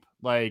 really cheap.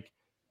 Like,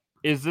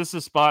 is this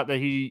a spot that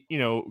he,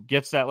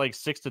 gets that like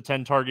 6 to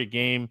 10 target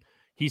game?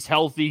 He's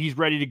healthy. He's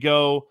ready to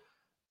go.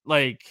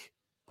 Like,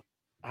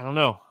 I don't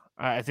know.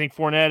 I think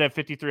Fournette at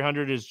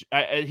 5,300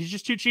 he's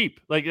just too cheap.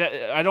 Like,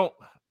 I don't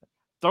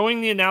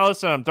throwing the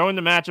analysis, I'm throwing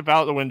the matchup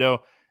out the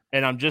window,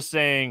 and I'm just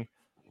saying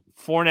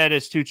Fournette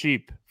is too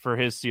cheap for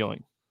his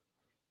ceiling.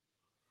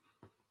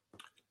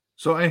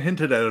 So I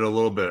hinted at it a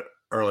little bit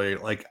earlier.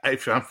 Like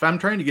if I'm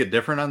trying to get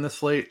different on this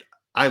slate,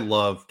 I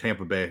love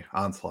Tampa Bay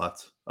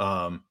onslaughts.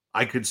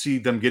 I could see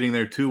them getting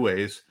there two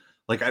ways.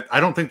 Like I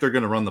don't think they're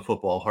going to run the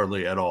football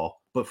hardly at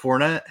all. But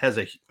Fournette has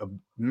a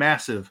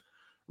massive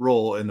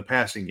role in the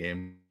passing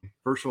game.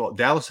 First of all,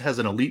 Dallas has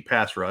an elite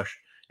pass rush,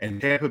 and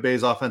Tampa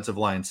Bay's offensive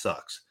line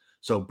sucks.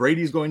 So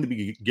Brady's going to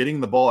be getting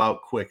the ball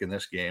out quick in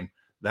this game.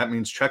 That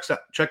means check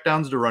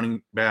downs to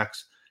running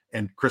backs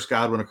and Chris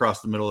Godwin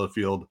across the middle of the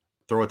field.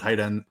 Throw a tight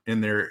end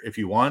in there if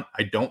you want.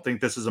 I don't think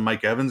this is a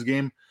Mike Evans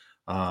game.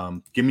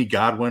 Give me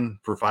Godwin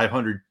for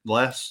 500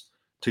 less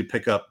to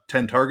pick up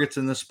 10 targets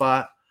in this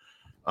spot.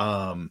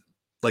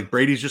 Like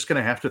Brady's just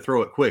going to have to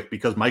throw it quick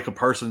because Micah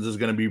Parsons is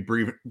going to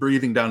be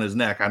breathing down his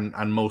neck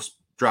on most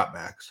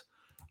dropbacks.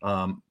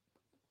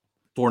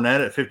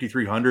 Fournette at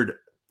 5,300.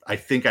 I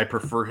think I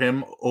prefer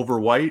him over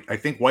White. I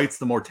think White's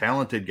the more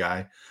talented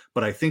guy,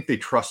 but I think they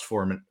trust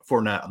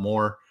Fournette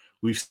more.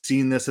 We've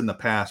seen this in the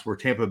past where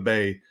Tampa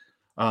Bay,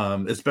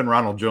 it's been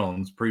Ronald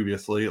Jones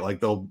previously. Like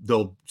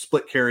they'll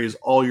split carries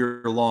all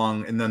year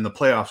long, and then the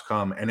playoffs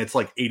come, and it's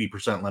like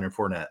 80% Leonard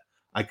Fournette.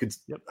 I could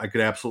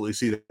absolutely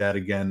see that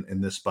again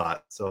in this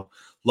spot. So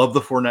love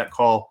the Fournette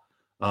call.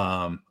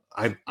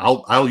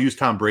 I'll use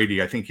Tom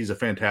Brady. I think he's a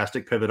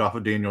fantastic pivot off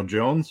of Daniel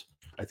Jones.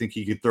 I think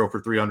he could throw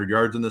for 300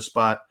 yards in this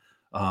spot.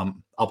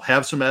 I'll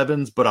have some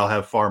Evans, but I'll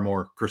have far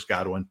more Chris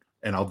Godwin,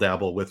 and I'll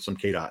dabble with some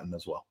Kate Otten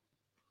as well.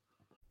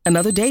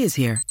 Another day is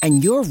here,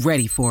 and you're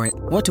ready for it.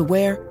 What to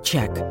wear?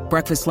 Check.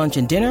 Breakfast, lunch,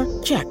 and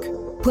dinner? Check.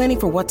 Planning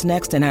for what's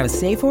next and how to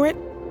save for it?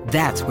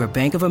 That's where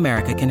Bank of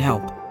America can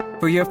help.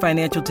 For your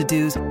financial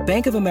to-dos,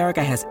 Bank of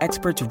America has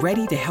experts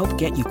ready to help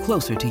get you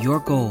closer to your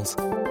goals.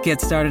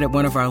 Get started at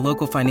one of our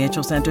local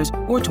financial centers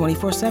or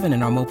 24/7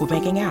 in our mobile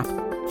banking app.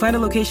 Find a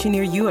location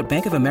near you at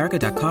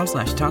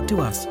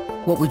bankofamerica.com/talktous.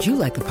 What would you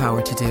like the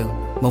power to do?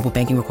 Mobile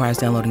banking requires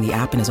downloading the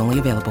app and is only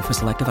available for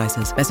select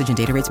devices. Message and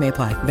data rates may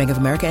apply. Bank of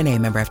America NA,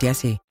 member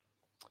FDIC.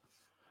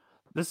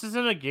 This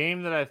isn't a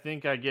game that I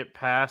think I get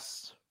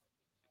past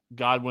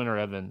Godwin or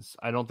Evans.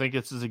 I don't think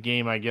this is a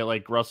game I get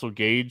like Russell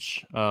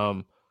Gage.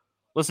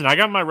 Listen, I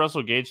got my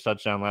Russell Gage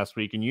touchdown last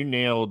week, and you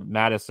nailed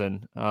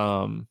Madison.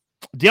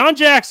 Deion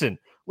Jackson.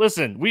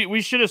 Listen,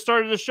 we should have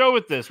started the show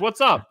with this. What's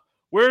up?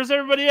 Where's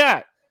everybody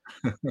at?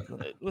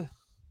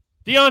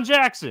 Deion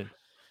Jackson.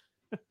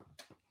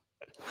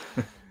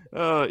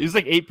 He's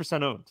like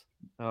 8% owned.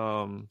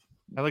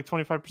 I like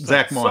 25%.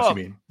 Zach Moss, you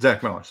mean?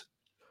 Zach Moss.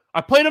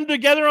 I played them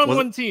together on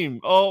one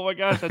team. Oh my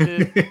gosh, I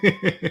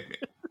did.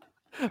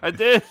 I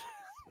did.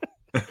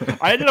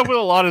 I ended up with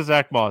a lot of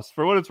Zach Moss.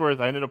 For what it's worth,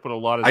 I ended up with a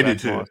lot of Zach did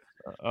too. Moss.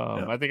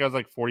 I think I was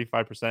like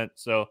 45%.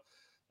 So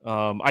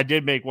I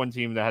did make one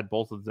team that had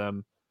both of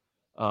them.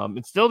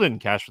 It still didn't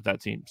cash with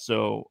that team.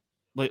 So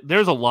like,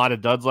 there's a lot of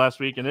duds last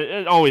week, and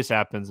it always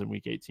happens in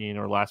week 18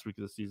 or last week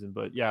of the season.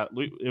 But yeah,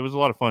 it was a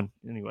lot of fun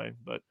anyway.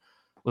 But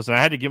listen, I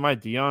had to get my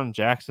Deion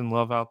Jackson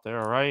love out there.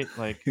 All right.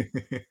 Like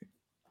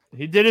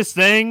he did his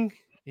thing.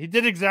 He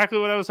did exactly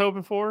what I was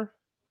hoping for.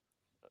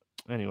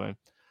 Anyway.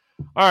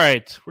 All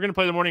right. We're going to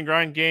play the morning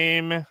grind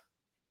game,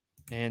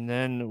 and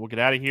then we'll get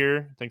out of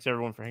here. Thanks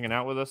everyone for hanging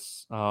out with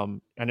us. I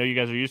know you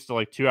guys are used to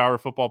like 2-hour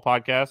football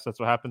podcasts. That's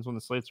what happens when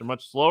the slates are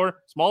much smaller.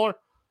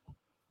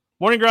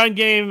 Morning grind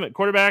game,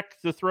 quarterback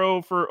to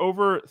throw for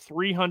over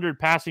 300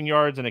 passing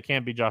yards, and it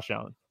can't be Josh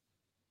Allen.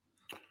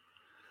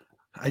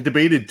 I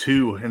debated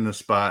 2 in the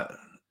spot,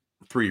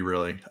 3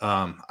 really.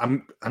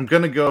 I'm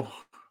gonna go.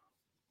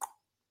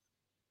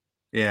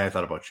 Yeah, I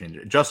thought about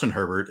changing it. Justin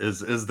Herbert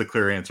is the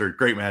clear answer.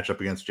 Great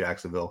matchup against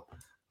Jacksonville.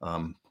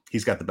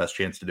 He's got the best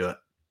chance to do it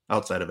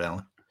outside of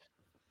Allen.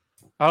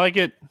 I like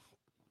it.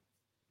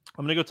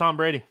 I'm gonna go Tom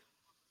Brady.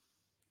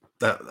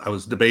 I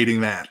was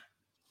debating that.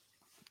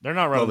 They're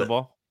not running the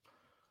ball.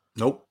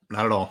 Nope,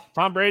 not at all.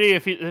 Tom Brady,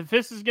 if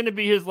this is going to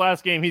be his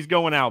last game, he's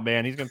going out,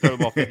 man. He's going to throw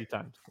the ball 50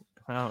 times.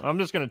 I'm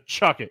just going to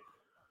chuck it.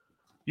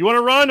 You want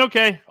to run?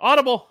 Okay.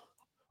 Audible.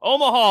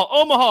 Omaha.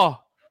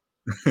 All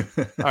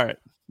right.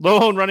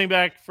 Low-owned running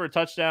back for a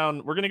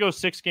touchdown. We're going to go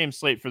 6-game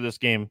slate for this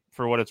game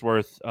for what it's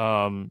worth.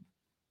 I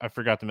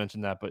forgot to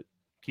mention that, but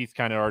Keith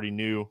kind of already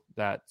knew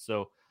that.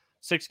 So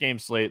 6-game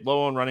slate,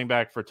 low-owned running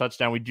back for a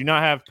touchdown. We do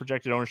not have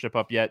projected ownership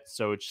up yet,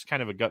 so it's just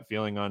kind of a gut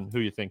feeling on who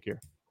you think here.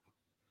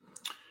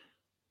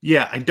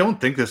 Yeah, I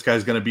don't think this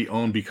guy's going to be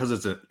owned because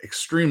it's an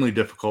extremely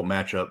difficult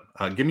matchup.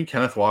 Give me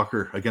Kenneth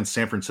Walker against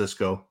San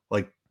Francisco.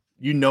 Like,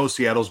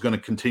 Seattle's going to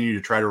continue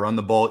to try to run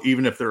the ball,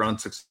 even if they're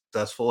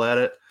unsuccessful at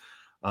it.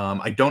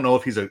 I don't know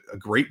if he's a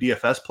great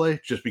DFS play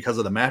just because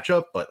of the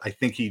matchup, but I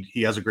think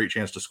he has a great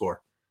chance to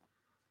score.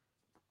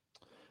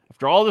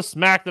 After all the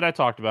smack that I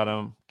talked about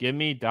him, give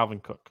me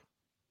Dalvin Cook.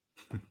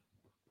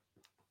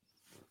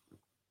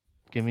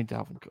 Give me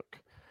Dalvin Cook.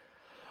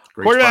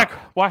 Quarterback,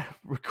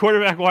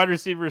 wide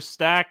receiver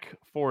stack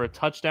for a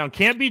touchdown.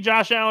 Can't be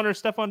Josh Allen or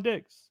Stephon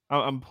Diggs.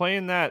 I'm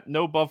playing that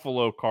no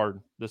Buffalo card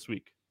this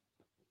week.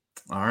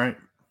 All right.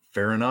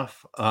 Fair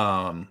enough.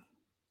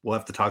 we'll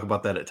have to talk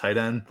about that at tight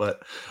end.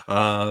 But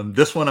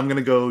this one, I'm going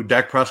to go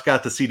Dak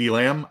Prescott to CeeDee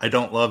Lamb. I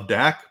don't love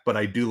Dak, but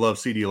I do love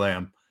CeeDee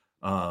Lamb.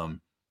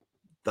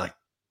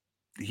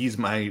 He's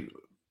my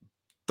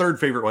third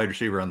favorite wide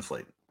receiver on the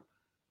slate.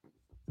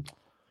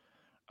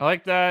 I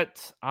like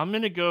that. I'm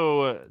going to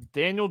go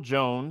Daniel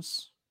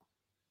Jones.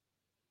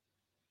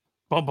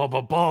 Bum, bum,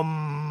 bum,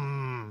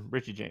 bum.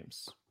 Richie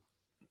James.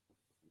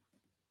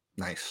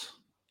 Nice.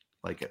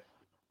 Like it.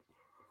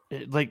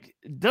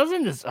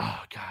 Doesn't this,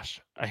 oh gosh,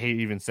 I hate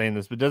even saying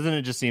this, but doesn't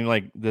it just seem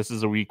like this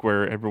is a week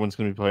where everyone's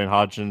going to be playing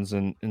Hodgins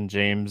and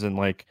James, and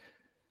like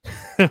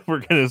we're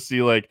going to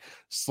see like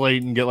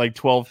Slayton get like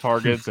 12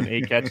 targets and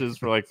 8 catches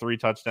for like 3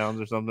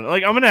 touchdowns or something.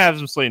 Like I'm going to have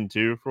some Slayton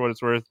too for what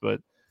it's worth, but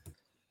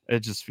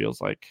it just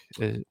feels like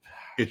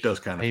it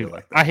does kind of feel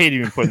like that. I hate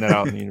even putting that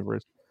out in the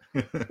universe.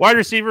 Wide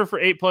receiver for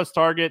 8+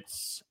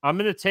 targets. I'm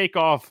going to take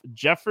off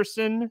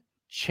Jefferson,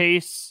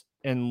 Chase,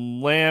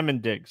 and Lamb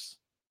and Diggs.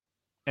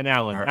 And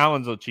Allen. Right.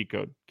 Allen's a cheat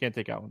code. Can't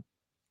take Allen.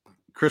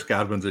 Chris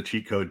Godwin's a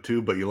cheat code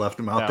too, but you left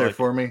him out there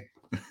for me.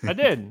 I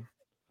did.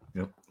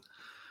 Yep.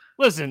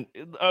 Listen,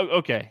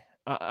 okay.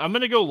 I'm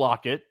going to go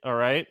Lockett, all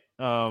right,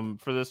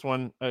 for this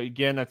one.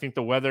 Again, I think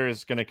the weather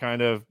is going to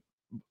kind of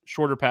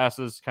shorter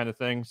passes kind of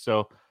thing.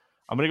 So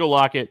I'm going to go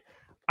Lockett.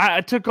 I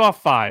took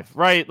off 5,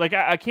 right? Like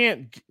I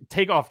can't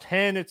take off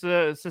 10. It's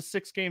a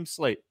 6-game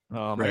slate.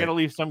 Right. I got to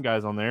leave some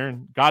guys on there.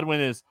 And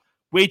Godwin is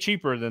way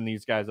cheaper than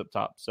these guys up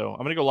top. So I'm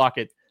going to go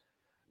Lockett.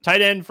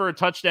 Tight end for a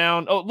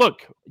touchdown. Oh,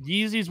 look,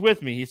 Yeezy's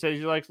with me. He says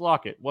he likes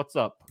Lockett. What's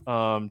up?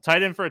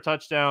 Tight end for a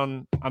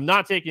touchdown. I'm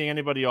not taking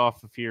anybody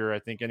off of here. I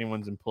think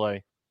anyone's in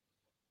play.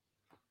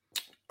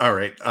 All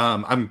right.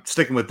 I'm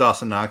sticking with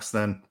Dawson Knox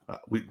then.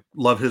 We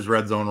love his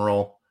red zone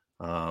role.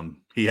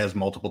 He has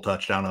multiple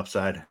touchdown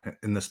upside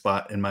in this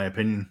spot, in my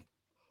opinion.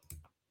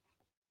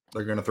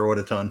 They're going to throw it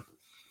a ton.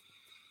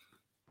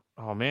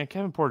 Oh, man,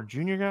 Kevin Porter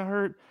Jr. got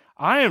hurt.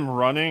 I am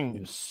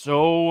running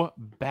so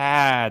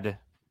bad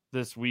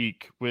this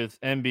week with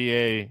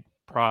NBA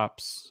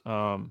props.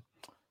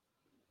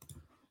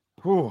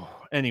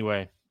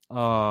 Anyway,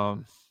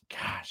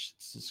 gosh,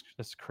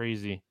 that's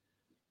crazy.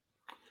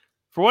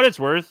 For what it's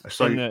worth,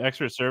 in the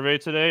expert survey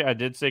today, I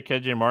did say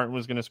KJ Martin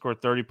was going to score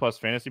 30+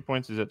 fantasy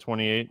points. He's at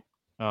 28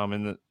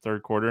 in the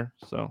third quarter.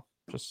 So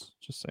just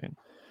saying.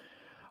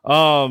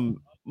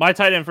 My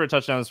tight end for a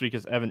touchdown this week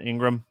is Evan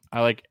Ingram.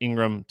 I like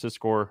Ingram to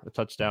score a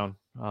touchdown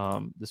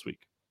this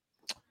week.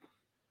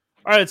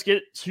 All right, let's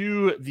get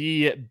to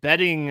the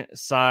betting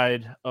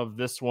side of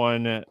this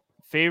one.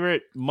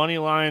 Favorite money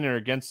line or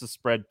against the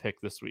spread pick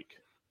this week?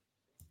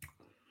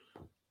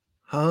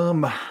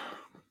 I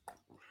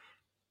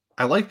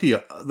like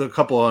the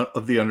couple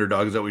of the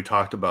underdogs that we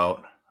talked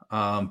about,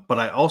 but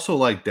I also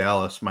like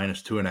Dallas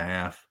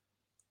 -2.5.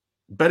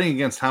 Betting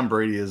against Tom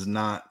Brady is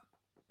not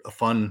a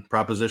fun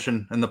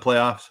proposition in the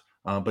playoffs,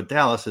 but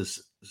Dallas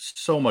is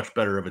so much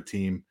better of a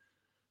team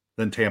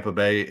than Tampa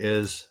Bay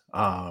is.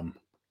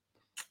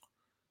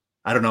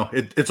 I don't know.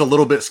 It's a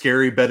little bit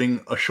scary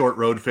betting a short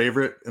road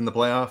favorite in the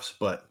playoffs,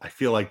 but I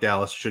feel like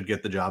Dallas should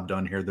get the job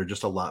done here. They're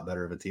just a lot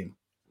better of a team.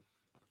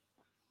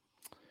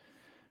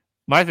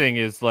 My thing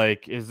is,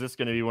 like, is this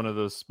going to be one of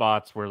those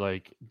spots where,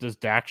 like, does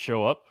Dak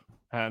show up?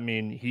 I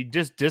mean, he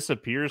just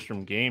disappears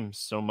from games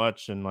so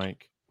much, and,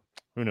 like,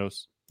 who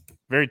knows?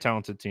 Very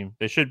talented team.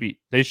 They should beat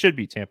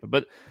Tampa.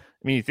 But,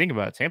 I mean, you think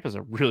about it, Tampa's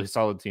a really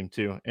solid team,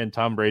 too. And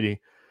Tom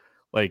Brady,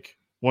 like,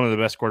 one of the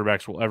best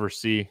quarterbacks we'll ever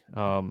see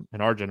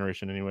in our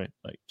generation anyway,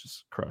 like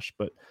just crush.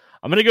 But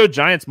I'm going to go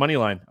Giants money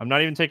line. I'm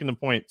not even taking the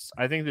points.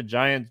 I think the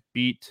Giants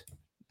beat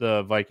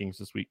the Vikings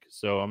this week.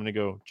 So I'm going to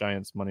go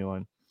Giants money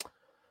line.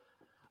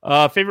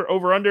 Favorite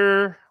over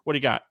under. What do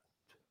you got?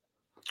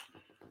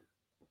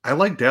 I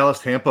like Dallas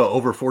Tampa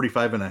over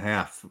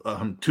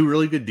 45.5. Two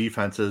really good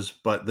defenses,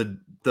 but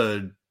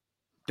the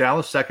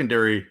Dallas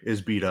secondary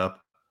is beat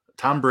up.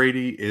 Tom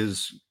Brady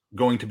is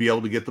going to be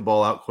able to get the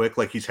ball out quick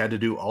like he's had to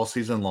do all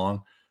season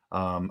long.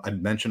 I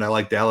mentioned I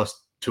like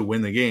Dallas to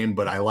win the game,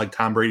 but I like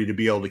Tom Brady to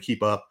be able to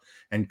keep up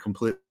and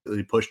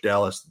completely push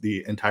Dallas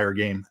the entire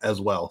game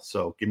as well.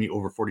 So give me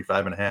over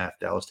 45.5,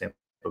 Dallas Tampa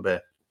Bay.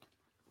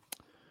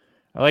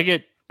 I like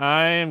it.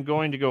 I am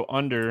going to go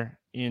under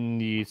in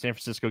the San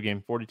Francisco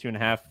game,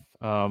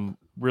 42.5.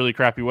 Really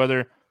crappy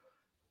weather.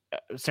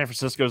 San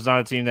Francisco is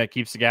not a team that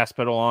keeps the gas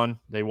pedal on.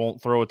 They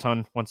won't throw a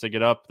ton once they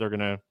get up. They're going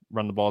to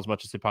run the ball as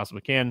much as they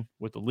possibly can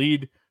with the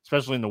lead,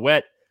 especially in the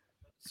wet.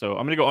 So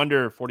I'm going to go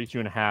under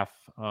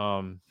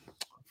 42.5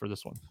 for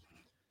this one.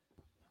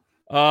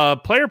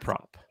 Player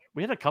prop.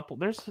 We had a couple.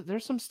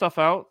 There's some stuff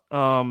out.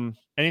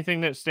 Anything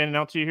that's standing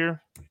out to you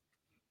here?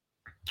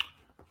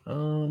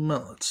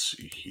 Let's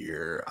see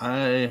here.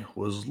 I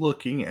was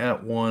looking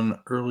at one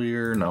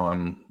earlier. Now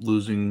I'm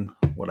losing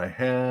what I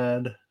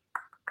had.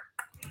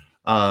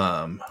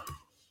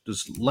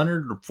 Does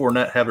Leonard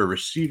Fournette have a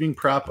receiving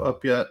prop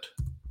up yet?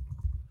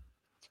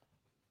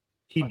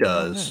 He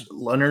does.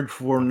 Leonard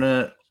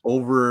Fournette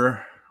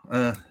over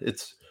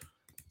it's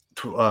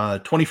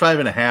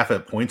 25.5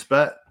 at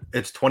PointsBet.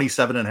 It's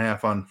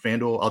 27.5 on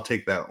FanDuel. I'll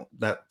take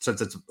that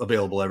since it's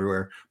available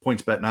everywhere.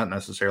 PointsBet, not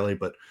necessarily,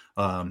 but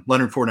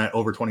Leonard Fournette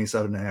over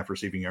 27.5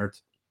 receiving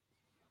yards.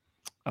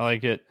 I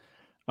like it.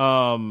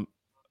 The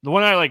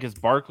one I like is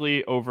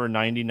Barkley over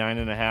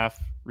 99.5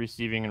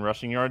 receiving and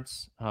rushing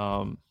yards.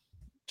 I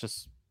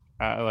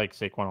like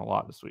Saquon a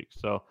lot this week.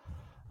 So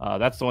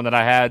that's the one that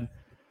I had.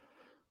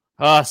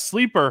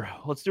 Sleeper.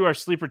 Let's do our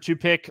sleeper 2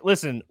 pick.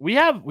 Listen, we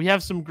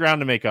have some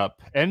ground to make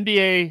up.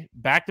 NBA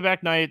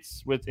back-to-back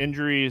nights with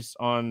injuries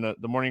on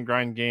the morning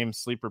grind game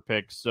sleeper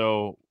pick.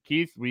 So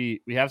Keith,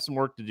 we have some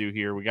work to do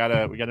here. We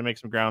gotta make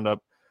some ground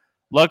up.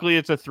 Luckily,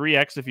 it's a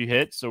 3x if you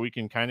hit, so we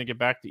can kind of get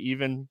back to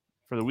even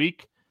for the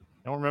week.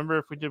 I don't remember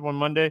if we did one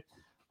Monday.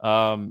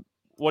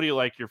 What do you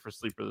like here for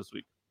sleeper this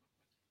week?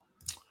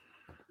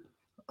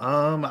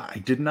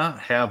 I did not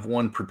have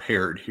one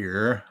prepared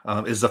here.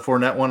 Is the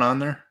Fournette one on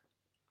there?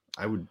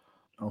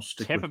 I'll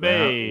stick Tampa with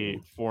Bay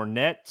that.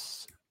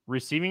 Fournette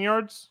receiving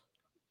yards.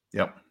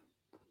 Yep.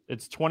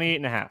 It's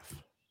 28.5.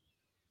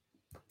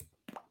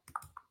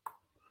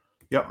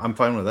 Yep, I'm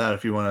fine with that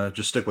if you want to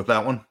just stick with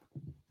that one.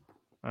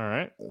 All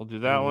right, we'll do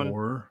that one.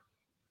 Oh,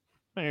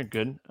 you're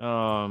good.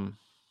 Oh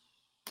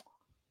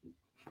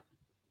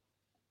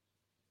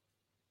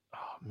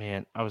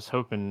man, I was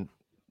hoping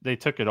they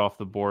took it off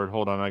the board.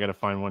 Hold on, I got to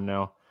find one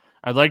now.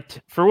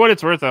 For what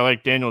it's worth, I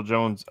like Daniel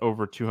Jones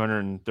over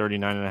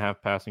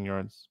 239.5 passing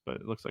yards, but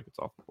it looks like it's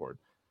off the board.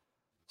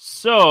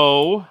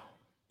 So,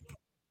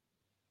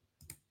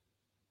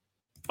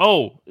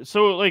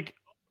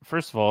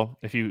 first of all,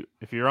 if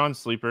you're on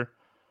Sleeper,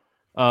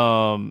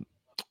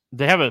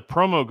 they have a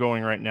promo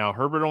going right now.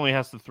 Herbert only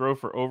has to throw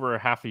for over a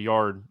half a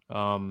yard.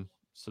 So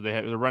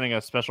they're running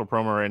a special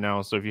promo right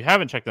now. So if you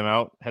haven't checked them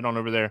out, head on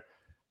over there,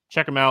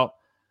 check them out.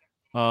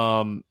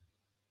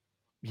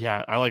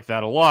 Yeah, I like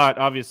that a lot,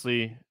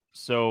 obviously.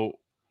 So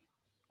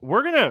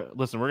we're gonna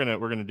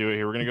do it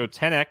here. We're gonna go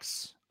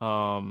 10x,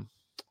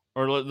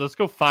 or let's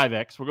go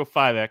 5x. We'll go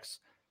 5x.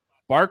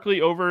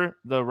 Barkley over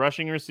the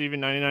rushing and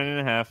receiving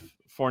 99.5.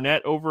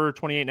 Fournette over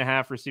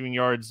 28.5 receiving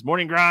yards.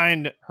 Morning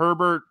grind,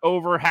 Herbert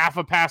over half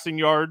a passing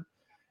yard.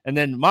 And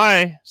then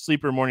my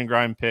sleeper morning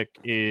grind pick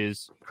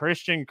is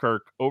Christian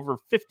Kirk over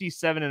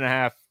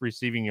 57.5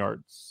 receiving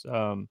yards.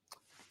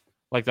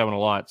 Like that one a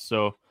lot.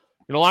 So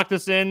going to lock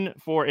this in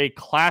for a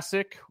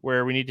classic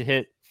where we need to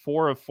hit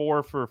 4 of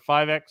 4 for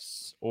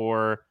 5x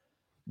or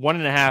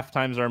 1.5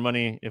 times our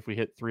money if we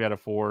hit 3 out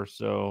of 4.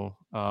 So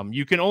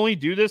you can only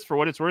do this for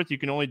what it's worth. You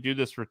can only do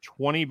this for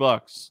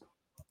 $20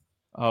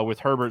 with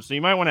Herbert. So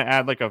you might want to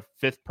add like a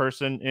 5th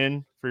person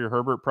in for your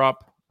Herbert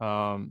prop.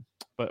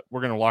 But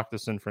we're going to lock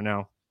this in for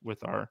now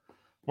with our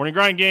morning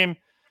grind game.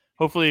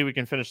 Hopefully we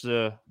can finish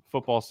the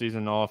football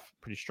season off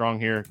pretty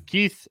strong here.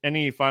 Keith,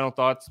 any final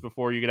thoughts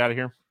before you get out of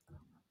here?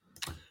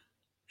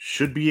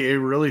 Should be a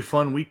really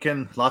fun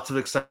weekend. Lots of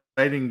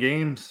exciting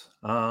games.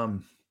 I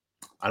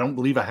don't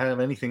believe I have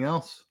anything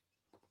else.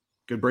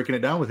 Good breaking it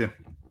down with you.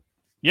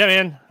 Yeah,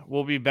 man.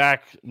 We'll be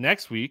back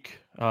next week.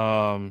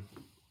 We're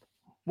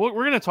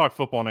going to talk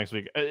football next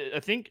week.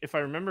 I think if I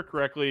remember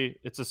correctly,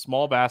 it's a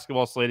small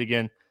basketball slate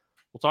again.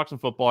 We'll talk some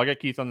football. I got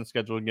Keith on the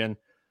schedule again.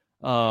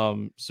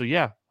 So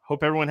yeah,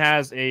 hope everyone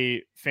has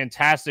a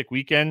fantastic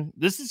weekend.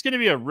 This is going to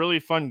be a really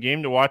fun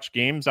game to watch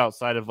games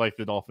outside of like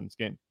the Dolphins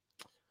game.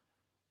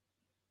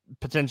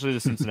 Potentially the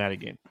Cincinnati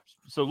game.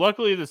 So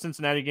luckily the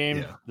Cincinnati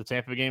game, the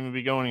Tampa game will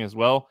be going as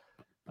well.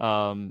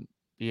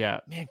 Yeah,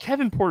 man,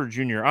 Kevin Porter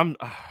Jr.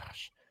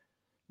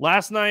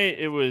 Last night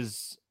it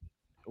was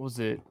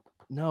it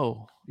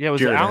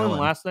Jared Allen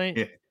last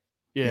night?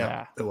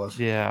 Yeah, it was.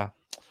 Yeah.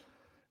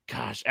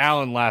 Gosh,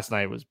 Allen last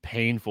night was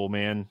painful,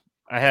 man.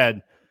 I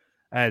had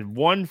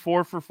 1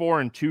 4 for 4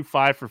 and 2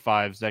 5 for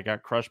 5s that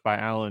got crushed by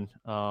Allen.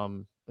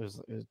 It was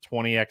a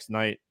 20x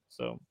night.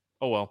 So,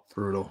 oh well.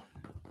 Brutal.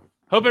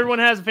 Hope everyone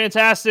has a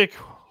fantastic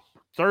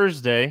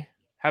Thursday.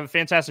 Have a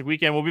fantastic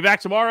weekend. We'll be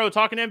back tomorrow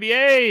talking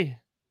NBA.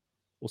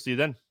 We'll see you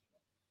then.